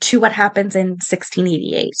 to what happens in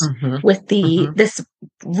 1688 with this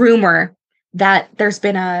rumor that there's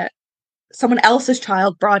been someone else's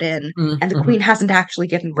child brought in and the queen hasn't actually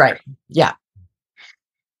given birth. Right. Yeah.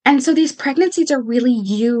 And so these pregnancies are really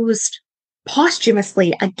used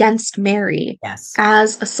posthumously against Mary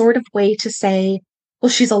as a sort of way to say, well,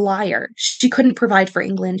 she's a liar. She couldn't provide for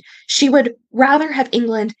England. She would rather have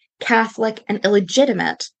England Catholic and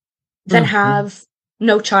illegitimate than have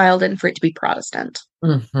no child and for it to be Protestant.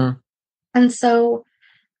 And so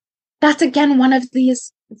that's, again, one of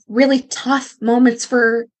these really tough moments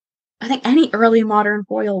for, I think, any early modern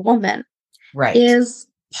royal woman. Right. Is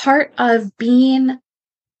part of being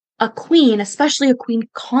a queen, especially a queen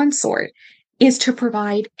consort, is to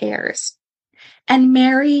provide heirs. And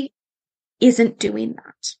Mary isn't doing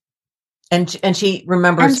that. And she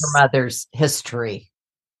remembers her mother's history.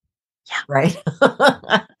 Yeah. Right?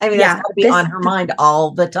 I mean, that's got to be on her mind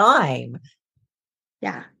all the time.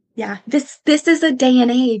 Yeah. Yeah. This is a day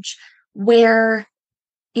and age where,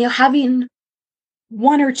 having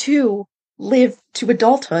one or two live to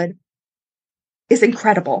adulthood is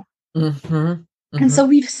incredible. And so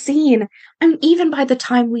we've seen, and even by the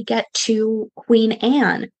time we get to Queen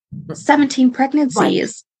Anne, 17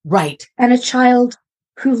 pregnancies. Right. And a child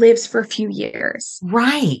who lives for a few years.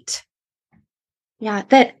 Right. Yeah,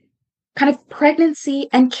 that kind of pregnancy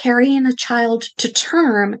and carrying a child to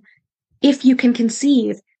term, if you can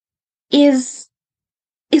conceive, is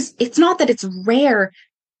it's not that it's rare,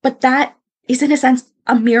 but that is, in a sense,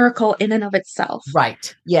 a miracle in and of itself.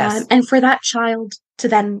 Right. Yes. And for that child to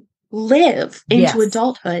then live into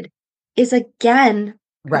adulthood is, again,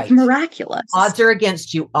 miraculous. Odds are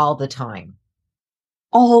against you all the time.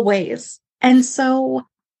 Always. And so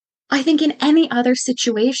I think in any other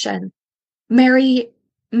situation, Mary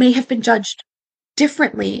may have been judged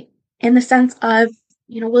differently in the sense of,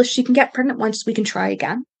 well, she can get pregnant once, we can try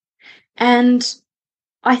again. And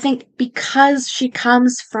I think because she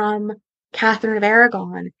comes from Catherine of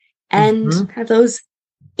Aragon and kind of those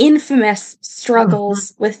infamous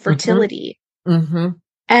struggles with fertility,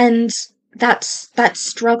 and that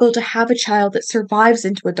struggle to have a child that survives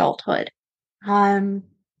into adulthood, from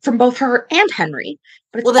both her and Henry,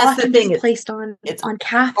 but it's that's the thing. Placed on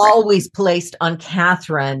Catherine. Always placed on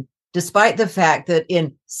Catherine, despite the fact that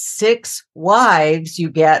in 6 wives you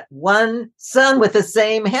get one son with the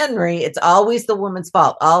same Henry. It's always the woman's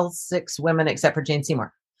fault. All 6 women except for Jane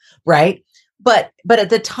Seymour, right? But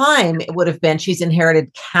at the time, it would have been she's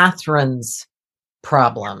inherited Catherine's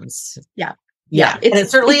problems. Yeah. And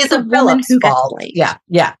it certainly isn't Philip's fault. Yeah.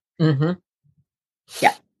 Yeah.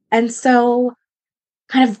 Yeah. And so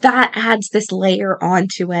kind of that adds this layer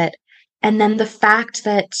onto it. And then the fact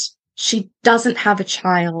that she doesn't have a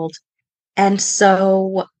child and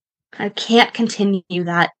so kind of can't continue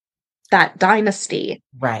that dynasty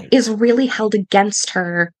is really held against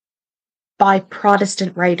her by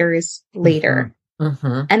Protestant writers later.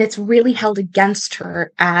 And it's really held against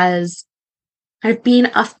her as kind of being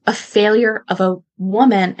a failure of a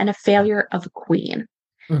woman and a failure of a queen.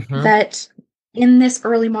 That in this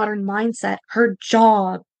early modern mindset, her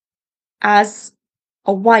job as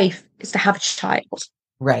a wife is to have a child.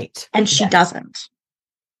 Right. And she doesn't.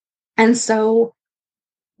 And so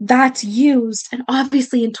that's used. And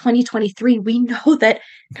obviously in 2023, we know that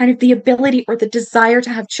kind of the ability or the desire to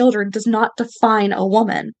have children does not define a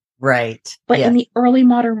woman. Right. But in the early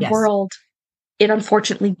modern world, it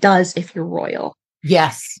unfortunately does if you're royal.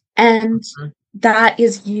 Yes. And that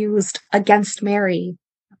is used against Mary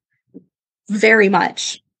very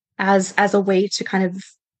much as a way to kind of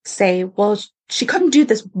say, well, she couldn't do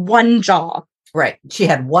this one job. Right. She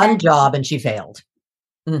had one job and she failed.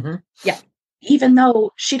 Mm-hmm. Yeah. Even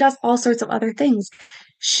though she does all sorts of other things,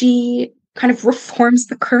 she kind of reforms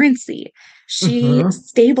the currency. She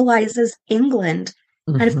stabilizes England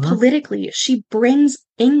kind of politically. She brings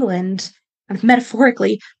England, kind of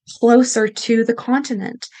metaphorically, closer to the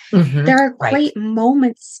continent. There are great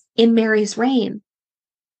moments in Mary's reign,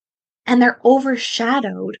 and they're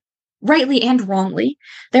overshadowed, rightly and wrongly,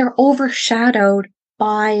 they're overshadowed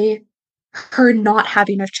by her not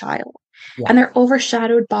having a child. Yeah. And they're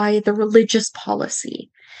overshadowed by the religious policy.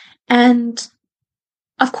 And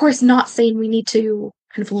of course, not saying we need to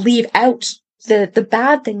kind of leave out the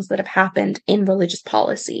bad things that have happened in religious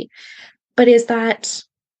policy, but is that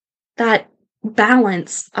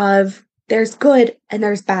balance of there's good and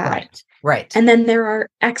there's bad. Right. And then there are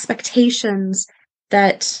expectations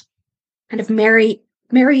that kind of Mary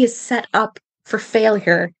is set up for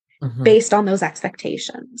failure based on those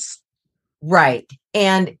expectations. Right.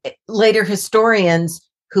 And later historians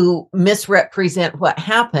who misrepresent what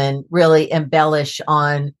happened really embellish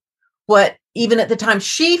on what, even at the time,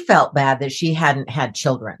 she felt bad that she hadn't had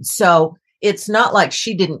children. So it's not like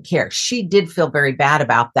she didn't care. She did feel very bad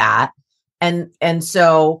about that. And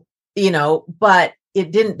so, but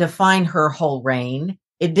it didn't define her whole reign.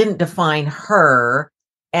 It didn't define her.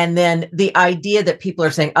 And then the idea that people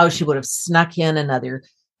are saying, oh, she would have snuck in another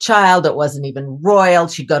child that wasn't even royal.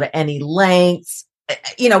 She'd go to any lengths,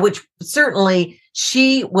 which certainly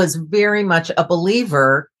she was very much a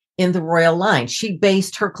believer in the royal line. She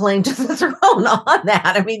based her claim to the throne on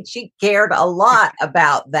that. I mean, she cared a lot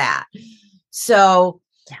about that. So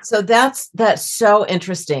that's so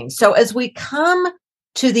interesting. So as we come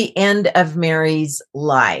to the end of Mary's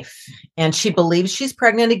life, and she believes she's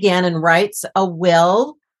pregnant again and writes a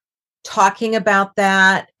will talking about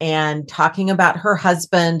that and talking about her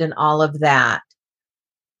husband and all of that.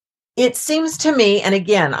 It seems to me, and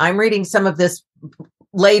again, I'm reading some of this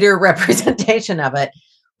later representation of it,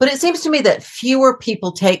 but it seems to me that fewer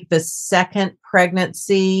people take the second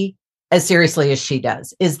pregnancy as seriously as she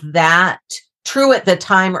does. Is that true at the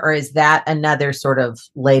time, or is that another sort of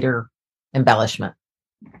later embellishment?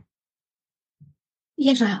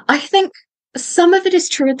 Yeah, I think some of it is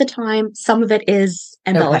true at the time. Some of it is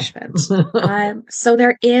embellishment. Okay. So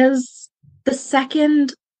there is, the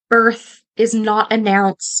second birth is not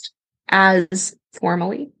announced as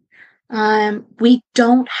formally. We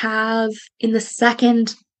don't have, in the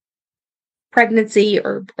second pregnancy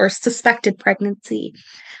or suspected pregnancy,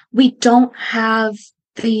 we don't have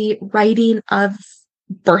the writing of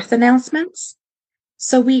birth announcements.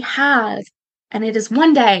 So we have, and it is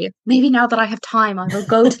one day, maybe now that I have time, I will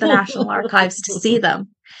go to the National Archives to see them.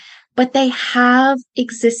 But they have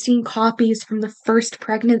existing copies from the first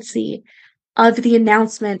pregnancy of the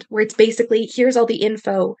announcement where it's basically, here's all the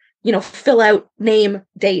info, fill out name,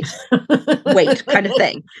 date, weight kind of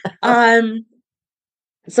thing.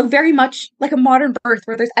 So very much like a modern birth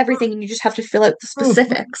where there's everything and you just have to fill out the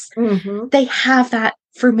specifics. They have that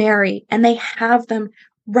for Mary, and they have them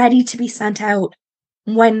ready to be sent out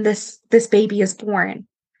when this baby is born.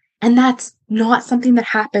 And that's not something that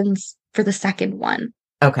happens for the second one.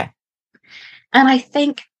 Okay. And I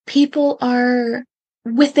think people are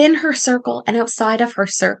within her circle and outside of her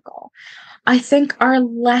circle, I think are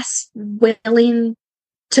less willing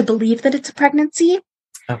to believe that it's a pregnancy.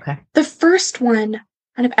 Okay. The first one,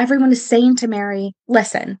 kind of everyone is saying to Mary,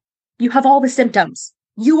 listen, you have all the symptoms.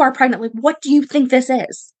 You are pregnant. Like, what do you think this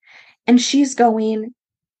is? And she's going,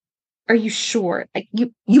 are you sure? Like,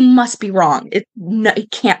 you must be wrong. It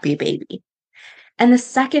can't be a baby. And the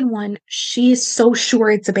second one, she's so sure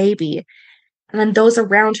it's a baby. And then those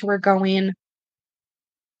around her are going,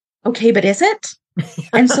 okay, but is it?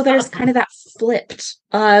 And so there's kind of that flipped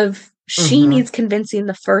of she needs convincing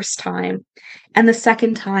the first time, and the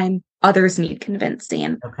second time others need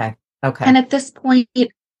convincing. Okay. And at this point,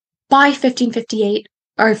 by 1558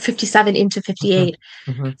 or 57 into 58,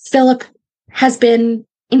 Philip has been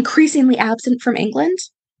increasingly absent from England.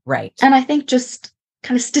 Right. And I think just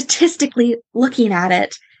kind of statistically looking at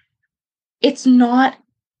it, it's not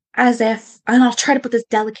as if, and I'll try to put this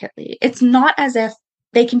delicately, it's not as if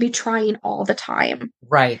they can be trying all the time.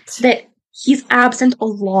 Right. That he's absent a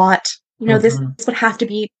lot. This would have to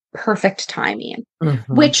be perfect timing,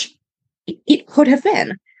 which it could have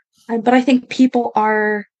been. But I think people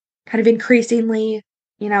are kind of increasingly,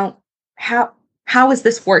 how is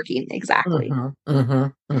this working exactly?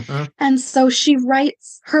 And so she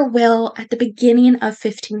writes her will at the beginning of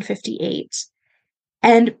 1558.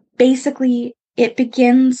 And basically it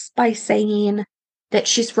begins by saying that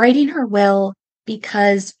she's writing her will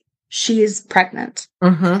because she is pregnant.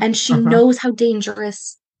 And she knows how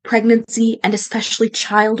dangerous pregnancy and especially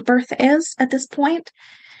childbirth is at this point.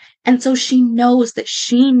 And so she knows that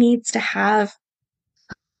she needs to have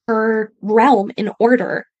her realm in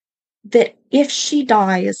order, that if she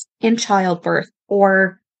dies in childbirth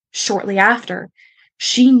or shortly after,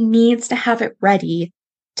 she needs to have it ready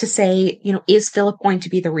to say, is Philip going to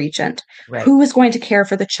be the regent? Right. Who is going to care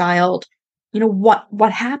for the child?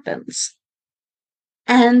 What happens?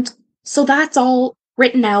 And so that's all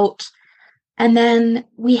written out. And then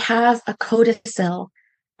we have a codicil,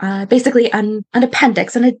 basically an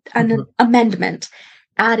appendix, an amendment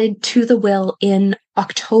added to the will in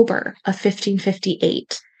October of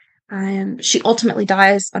 1558. She ultimately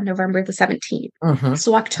dies on November the 17th.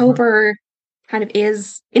 So October kind of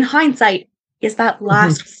is, in hindsight, is that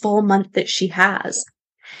last full month that she has.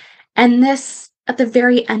 And this, at the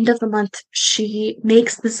very end of the month, she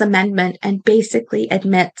makes this amendment and basically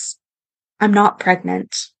admits, I'm not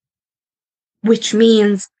pregnant, which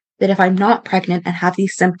means that if I'm not pregnant and have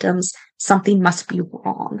these symptoms, something must be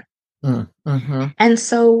wrong. And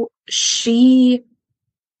so she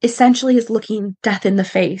essentially is looking death in the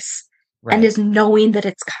face and is knowing that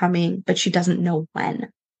it's coming, but she doesn't know when.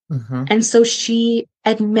 And so she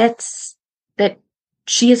admits that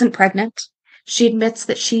she isn't pregnant. She admits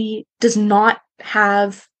that she does not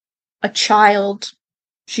have a child.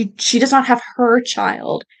 She does not have her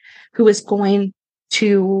child who is going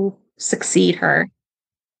to succeed her.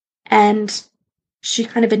 And she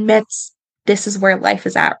kind of admits this is where life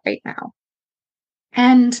is at right now.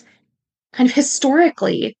 And kind of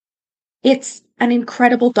historically, it's an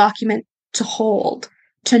incredible document to hold,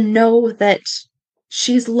 to know that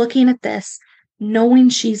she's looking at this, knowing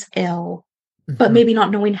she's ill, but maybe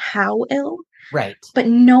not knowing how ill. Right. But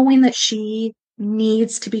knowing that she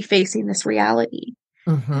needs to be facing this reality.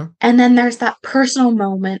 And then there's that personal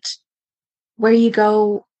moment where you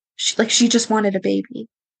go, she just wanted a baby.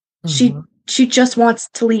 She just wants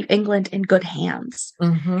to leave England in good hands.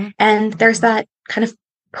 And there's that kind of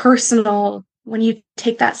personal, when you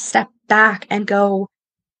take that step back and go,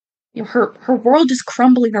 her world is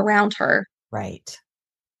crumbling around her. Right.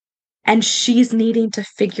 And she's needing to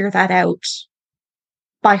figure that out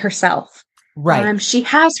by herself. Right. She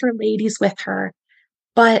has her ladies with her,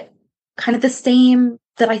 but kind of the same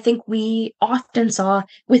that I think we often saw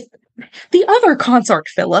with the other consort,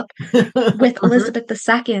 Philip, with Elizabeth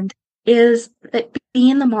II, is that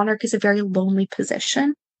being the monarch is a very lonely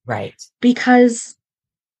position. Right. Because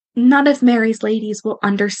none of Mary's ladies will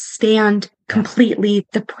understand completely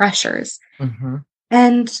the pressures.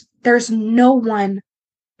 And there's no one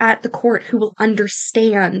at the court who will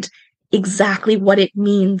understand exactly what it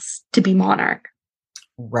means to be monarch.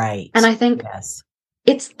 Right. And I think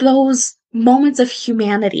it's those moments of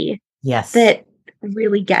humanity that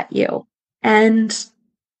really get you. And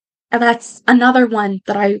that's another one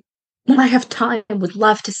that I, when I have time, would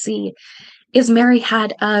love to see, is Mary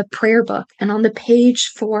had a prayer book, and on the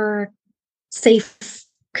page for safe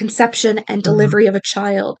conception and delivery of a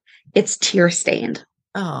child, it's tear-stained.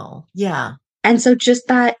 Oh, yeah. And so just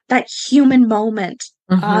that human moment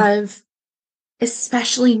of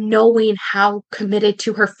especially knowing how committed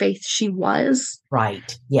to her faith she was.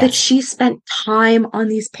 Right. That she spent time on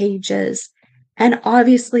these pages and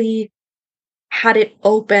obviously had it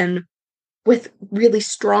open with really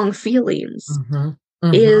strong feelings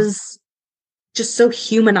is just so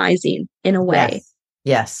humanizing in a way.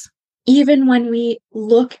 Yes. Even when we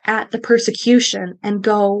look at the persecution and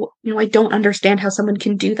go, I don't understand how someone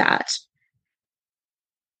can do that.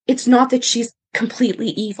 It's not that she's completely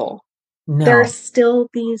evil. No. There are still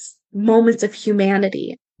these moments of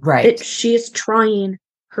humanity. Right. That she is trying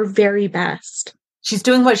her very best. She's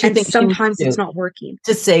doing what she thinks sometimes she needs to it's not working.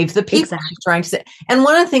 To save the people. Exactly. She's trying to save. And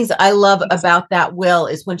one of the things I love about that will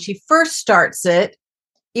is when she first starts it,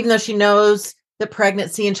 even though she knows that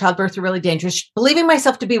pregnancy and childbirth are really dangerous, believing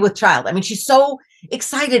myself to be with child. I mean, she's so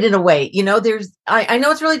excited in a way, I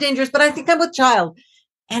know it's really dangerous, but I think I'm with child.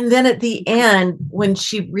 And then at the end, when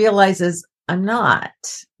she realizes I'm not,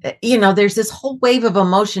 there's this whole wave of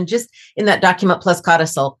emotion just in that document plus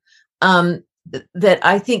codicil, that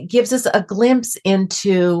I think gives us a glimpse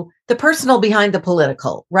into the personal behind the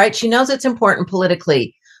political, right? She knows it's important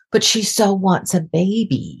politically, but she so wants a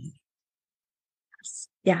baby.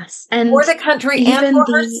 Yes. And for the country and for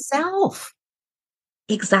herself.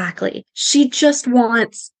 Exactly. She just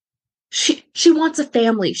wants, she wants a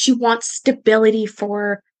family. She wants stability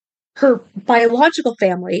for her biological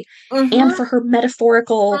family and for her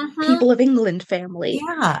metaphorical people of England family.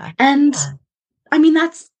 Yeah. And I mean,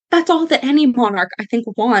 that's that's all that any monarch, I think,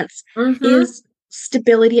 wants is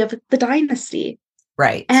stability of the dynasty.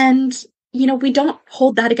 Right. And, we don't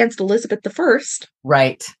hold that against Elizabeth I.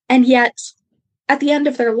 Right. And yet, at the end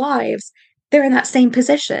of their lives, they're in that same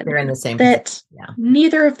position. They're in the same that position. Yeah.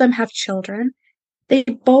 Neither of them have children. They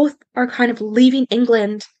both are kind of leaving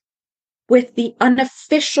England with the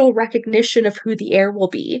unofficial recognition of who the heir will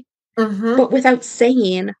be, but without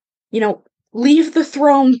saying, leave the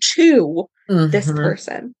throne to this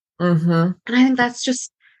person. And I think that's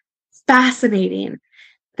just fascinating,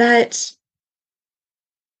 that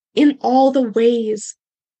in all the ways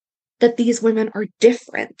that these women are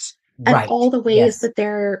different, and all the ways that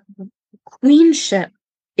their queenship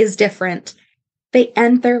is different, they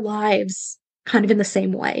end their lives kind of in the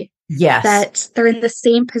same way. Yes. That they're in the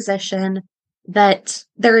same position, that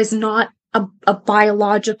there is not a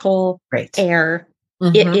biological heir.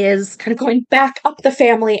 It is kind of going back up the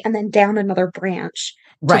family and then down another branch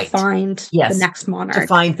to find the next monarch. To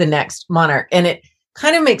find the next monarch. And it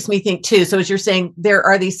kind of makes me think too, so as you're saying, there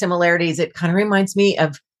are these similarities. It kind of reminds me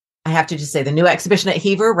of, I have to just say, the new exhibition at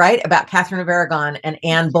Hever, right? About Catherine of Aragon and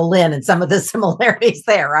Anne Boleyn and some of the similarities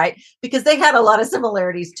there, right? Because they had a lot of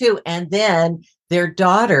similarities too. And then their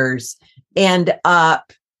daughters end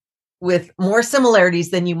up with more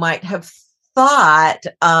similarities than you might have thought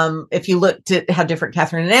if you looked at how different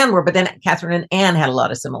Catherine and Anne were. But then Catherine and Anne had a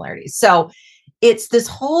lot of similarities. So it's this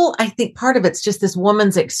whole, I think part of it's just this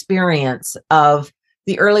woman's experience of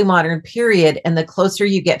the early modern period. And the closer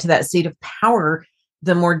you get to that seat of power,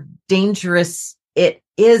 the more dangerous it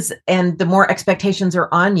is and the more expectations are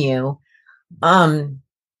on you.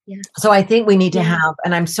 So I think we need to have,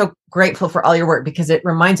 and I'm so grateful for all your work, because it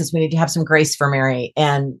reminds us we need to have some grace for Mary.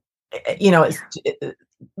 And,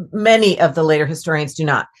 many of the later historians do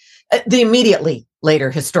not, the immediately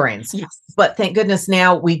later historians. Yes. But thank goodness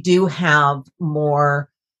now we do have more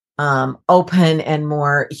open and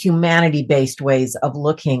more humanity-based ways of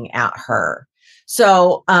looking at her.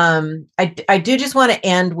 So I do just want to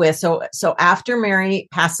end with, so after Mary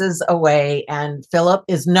passes away and Philip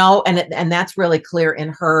is and that's really clear in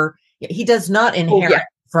her, he does not inherit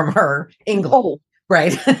from her England,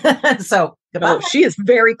 right? So she is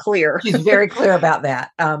very clear. She's very clear about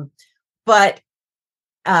that. But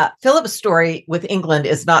Philip's story with England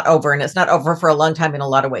is not over, and it's not over for a long time in a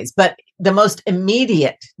lot of ways. But the most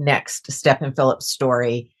immediate next step in Philip's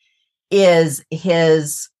story is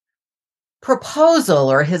his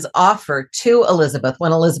proposal or his offer to Elizabeth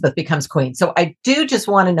when Elizabeth becomes queen. So I do just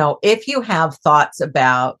want to know if you have thoughts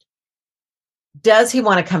about, does he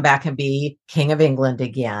want to come back and be King of England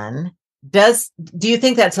again? Do you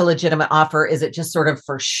think that's a legitimate offer? Is it just sort of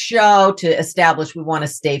for show to establish we want to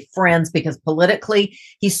stay friends? Because politically,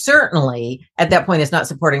 he certainly at that point is not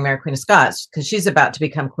supporting Mary Queen of Scots, because she's about to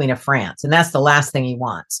become Queen of France. And that's the last thing he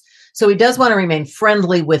wants. So he does want to remain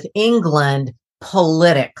friendly with England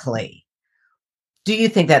politically. Do you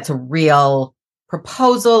think that's a real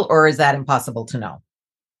proposal, or is that impossible to know?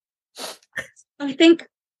 I think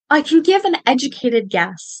I can give an educated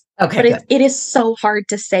guess. Okay, but it is so hard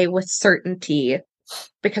to say with certainty,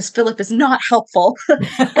 because Philip is not helpful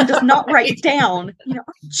and does not write down, I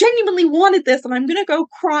genuinely wanted this and I'm going to go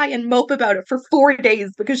cry and mope about it for 4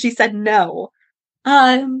 days because she said no.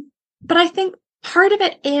 But I think part of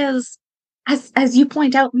it is, as you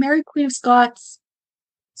point out, Mary Queen of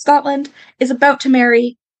Scotland is about to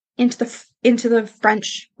marry into the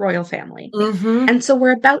French royal family. And so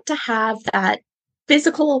we're about to have that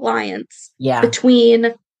physical alliance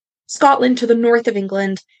between Scotland to the north of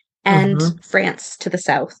England and France to the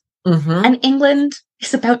south. And England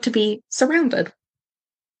is about to be surrounded.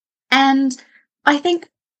 And I think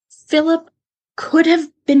Philip could have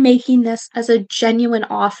been making this as a genuine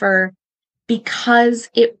offer because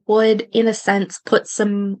it would, in a sense, put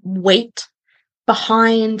some weight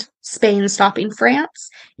behind Spain stopping France.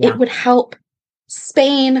 It would help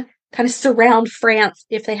Spain kind of surround France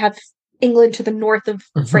if they have England to the north of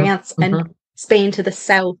France and Spain to the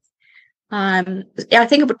south. I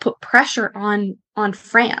think it would put pressure on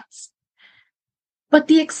France. But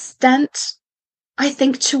the extent, I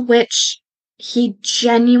think, to which he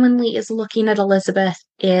genuinely is looking at Elizabeth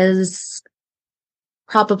is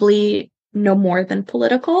probably no more than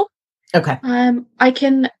political. Okay. I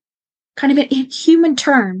can kind of, in human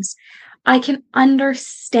terms, I can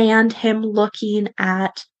understand him looking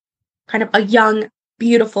at kind of a young,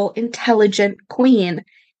 beautiful, intelligent queen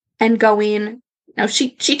and going, she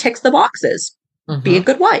ticks the boxes. Be a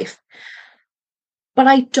good wife. But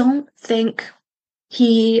I don't think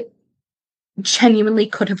he genuinely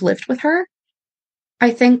could have lived with her.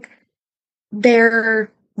 I think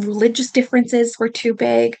their religious differences were too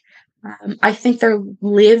big. I think their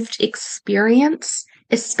lived experience,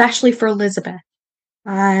 especially for Elizabeth,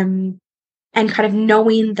 and kind of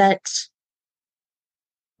knowing that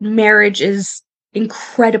marriage is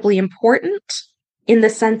incredibly important in the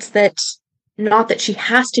sense that not that she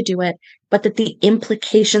has to do it, but that the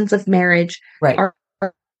implications of marriage Right. are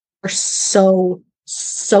so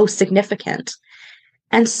significant.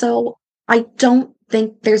 And so I don't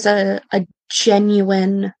think there's a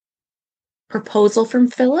genuine proposal from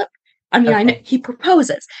Philip. I mean, I know he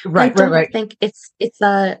proposes. Right, but I don't right. think it's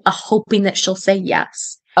a hoping that she'll say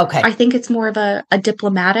yes. Okay. I think it's more of a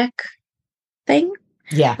diplomatic thing.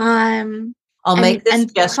 Yeah. I'll make this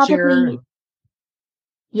gesture.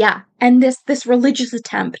 And this religious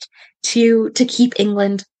attempt to keep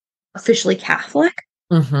England officially Catholic.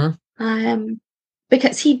 Mm-hmm.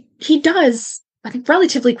 Because he does, I think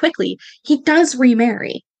relatively quickly, he does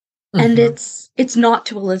remarry. And it's not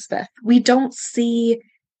to Elizabeth. We don't see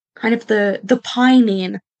kind of the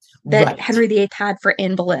pining that Henry VIII had for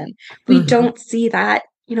Anne Boleyn. We don't see that,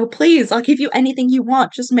 please, I'll give you anything you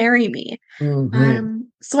want, just marry me.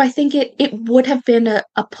 So I think it would have been a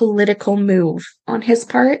political move on his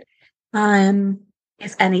part,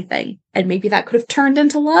 if anything. And maybe that could have turned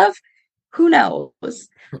into love. Who knows?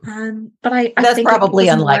 But I that's think probably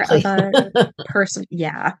unlikely. A person,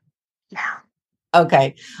 yeah.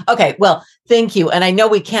 Okay. Well, thank you. And I know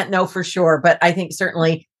we can't know for sure, but I think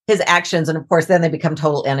certainly his actions, and of course, then they become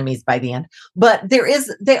total enemies by the end. But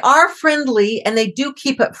they are friendly, and they do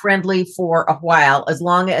keep it friendly for a while, as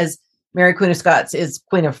long as Mary, Queen of Scots, is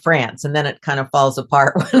Queen of France, and then it kind of falls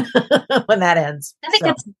apart when that ends. I think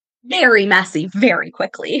it's very messy very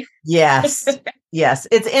quickly. Yes. Yes.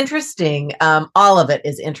 It's interesting. All of it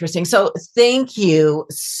is interesting. So thank you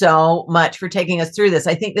so much for taking us through this.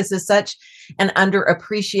 I think this is such an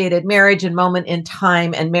underappreciated marriage and moment in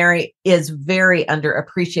time. And Mary is very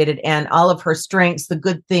underappreciated, and all of her strengths, the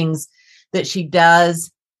good things that she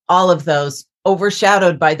does, all of those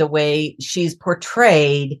overshadowed by the way she's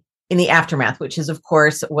portrayed in the aftermath, which is, of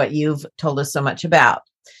course, what you've told us so much about.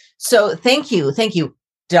 So thank you,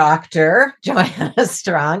 Dr. Johanna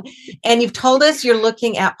Strong. And you've told us you're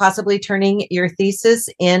looking at possibly turning your thesis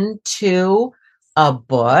into a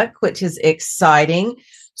book, which is exciting.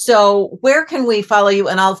 So where can we follow you?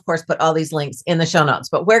 And I'll, of course, put all these links in the show notes,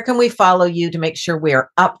 but where can we follow you to make sure we are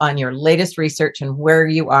up on your latest research and where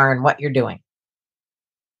you are and what you're doing?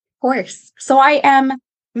 Of course. So I am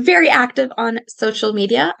very active on social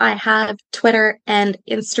media. I have Twitter and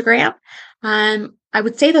Instagram. I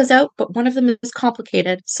would say those out, but one of them is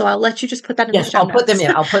complicated. So I'll let you just put that in the show notes.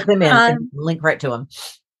 I'll put them in and link right to them.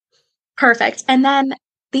 Perfect. And then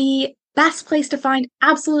the best place to find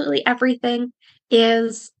absolutely everything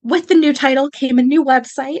is, with the new title came a new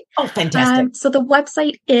website. Oh, fantastic. So the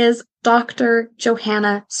website is Dr.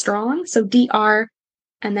 Johanna Strong. So Dr.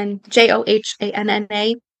 and then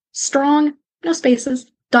Johanna Strong, no spaces,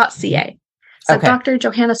 .ca. So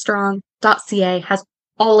drjohannastrong.ca has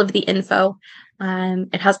all of the info.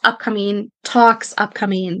 It has upcoming talks,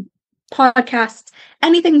 upcoming podcasts,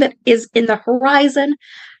 anything that is in the horizon.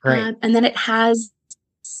 And then it has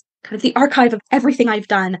kind of the archive of everything I've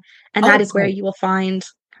done. And that is where you will find,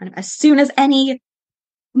 kind of as soon as any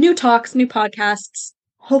new talks, new podcasts,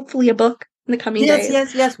 hopefully a book in the coming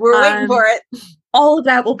days. Yes. We're waiting for it. All of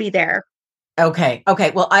that will be there. Okay.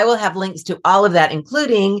 Well, I will have links to all of that,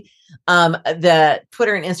 including the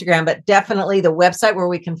Twitter and Instagram, but definitely the website where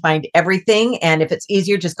we can find everything. And if it's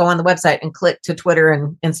easier, just go on the website and click to Twitter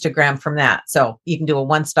and Instagram from that. So you can do a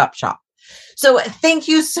one-stop shop. So thank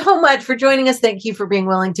you so much for joining us. Thank you for being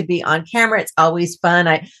willing to be on camera. It's always fun.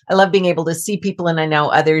 I love being able to see people, and I know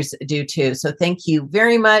others do too. So thank you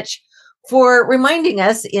very much for reminding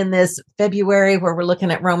us in this February where we're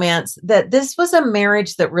looking at romance that this was a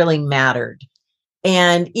marriage that really mattered.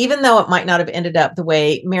 And even though it might not have ended up the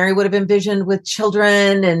way Mary would have envisioned, with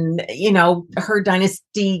children and, her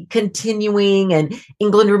dynasty continuing and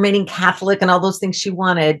England remaining Catholic and all those things she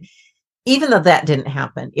wanted, even though that didn't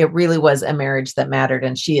happen, it really was a marriage that mattered.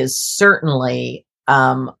 And she is certainly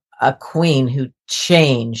a queen who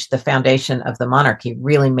changed the foundation of the monarchy,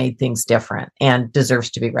 really made things different, and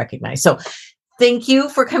deserves to be recognized. So thank you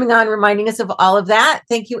for coming on, reminding us of all of that.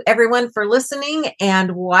 Thank you, everyone, for listening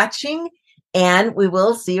and watching. And we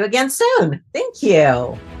will see you again soon. Thank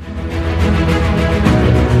you.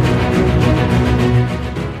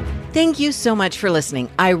 Thank you so much for listening.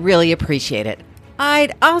 I really appreciate it.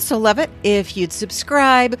 I'd also love it if you'd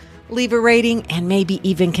subscribe, leave a rating, and maybe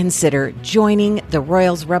even consider joining the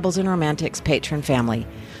Royals, Rebels, and Romantics patron family.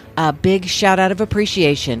 A big shout out of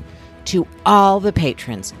appreciation to all the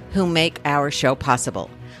patrons who make our show possible.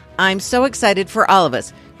 I'm so excited for all of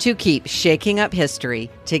us to keep shaking up history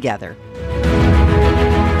together.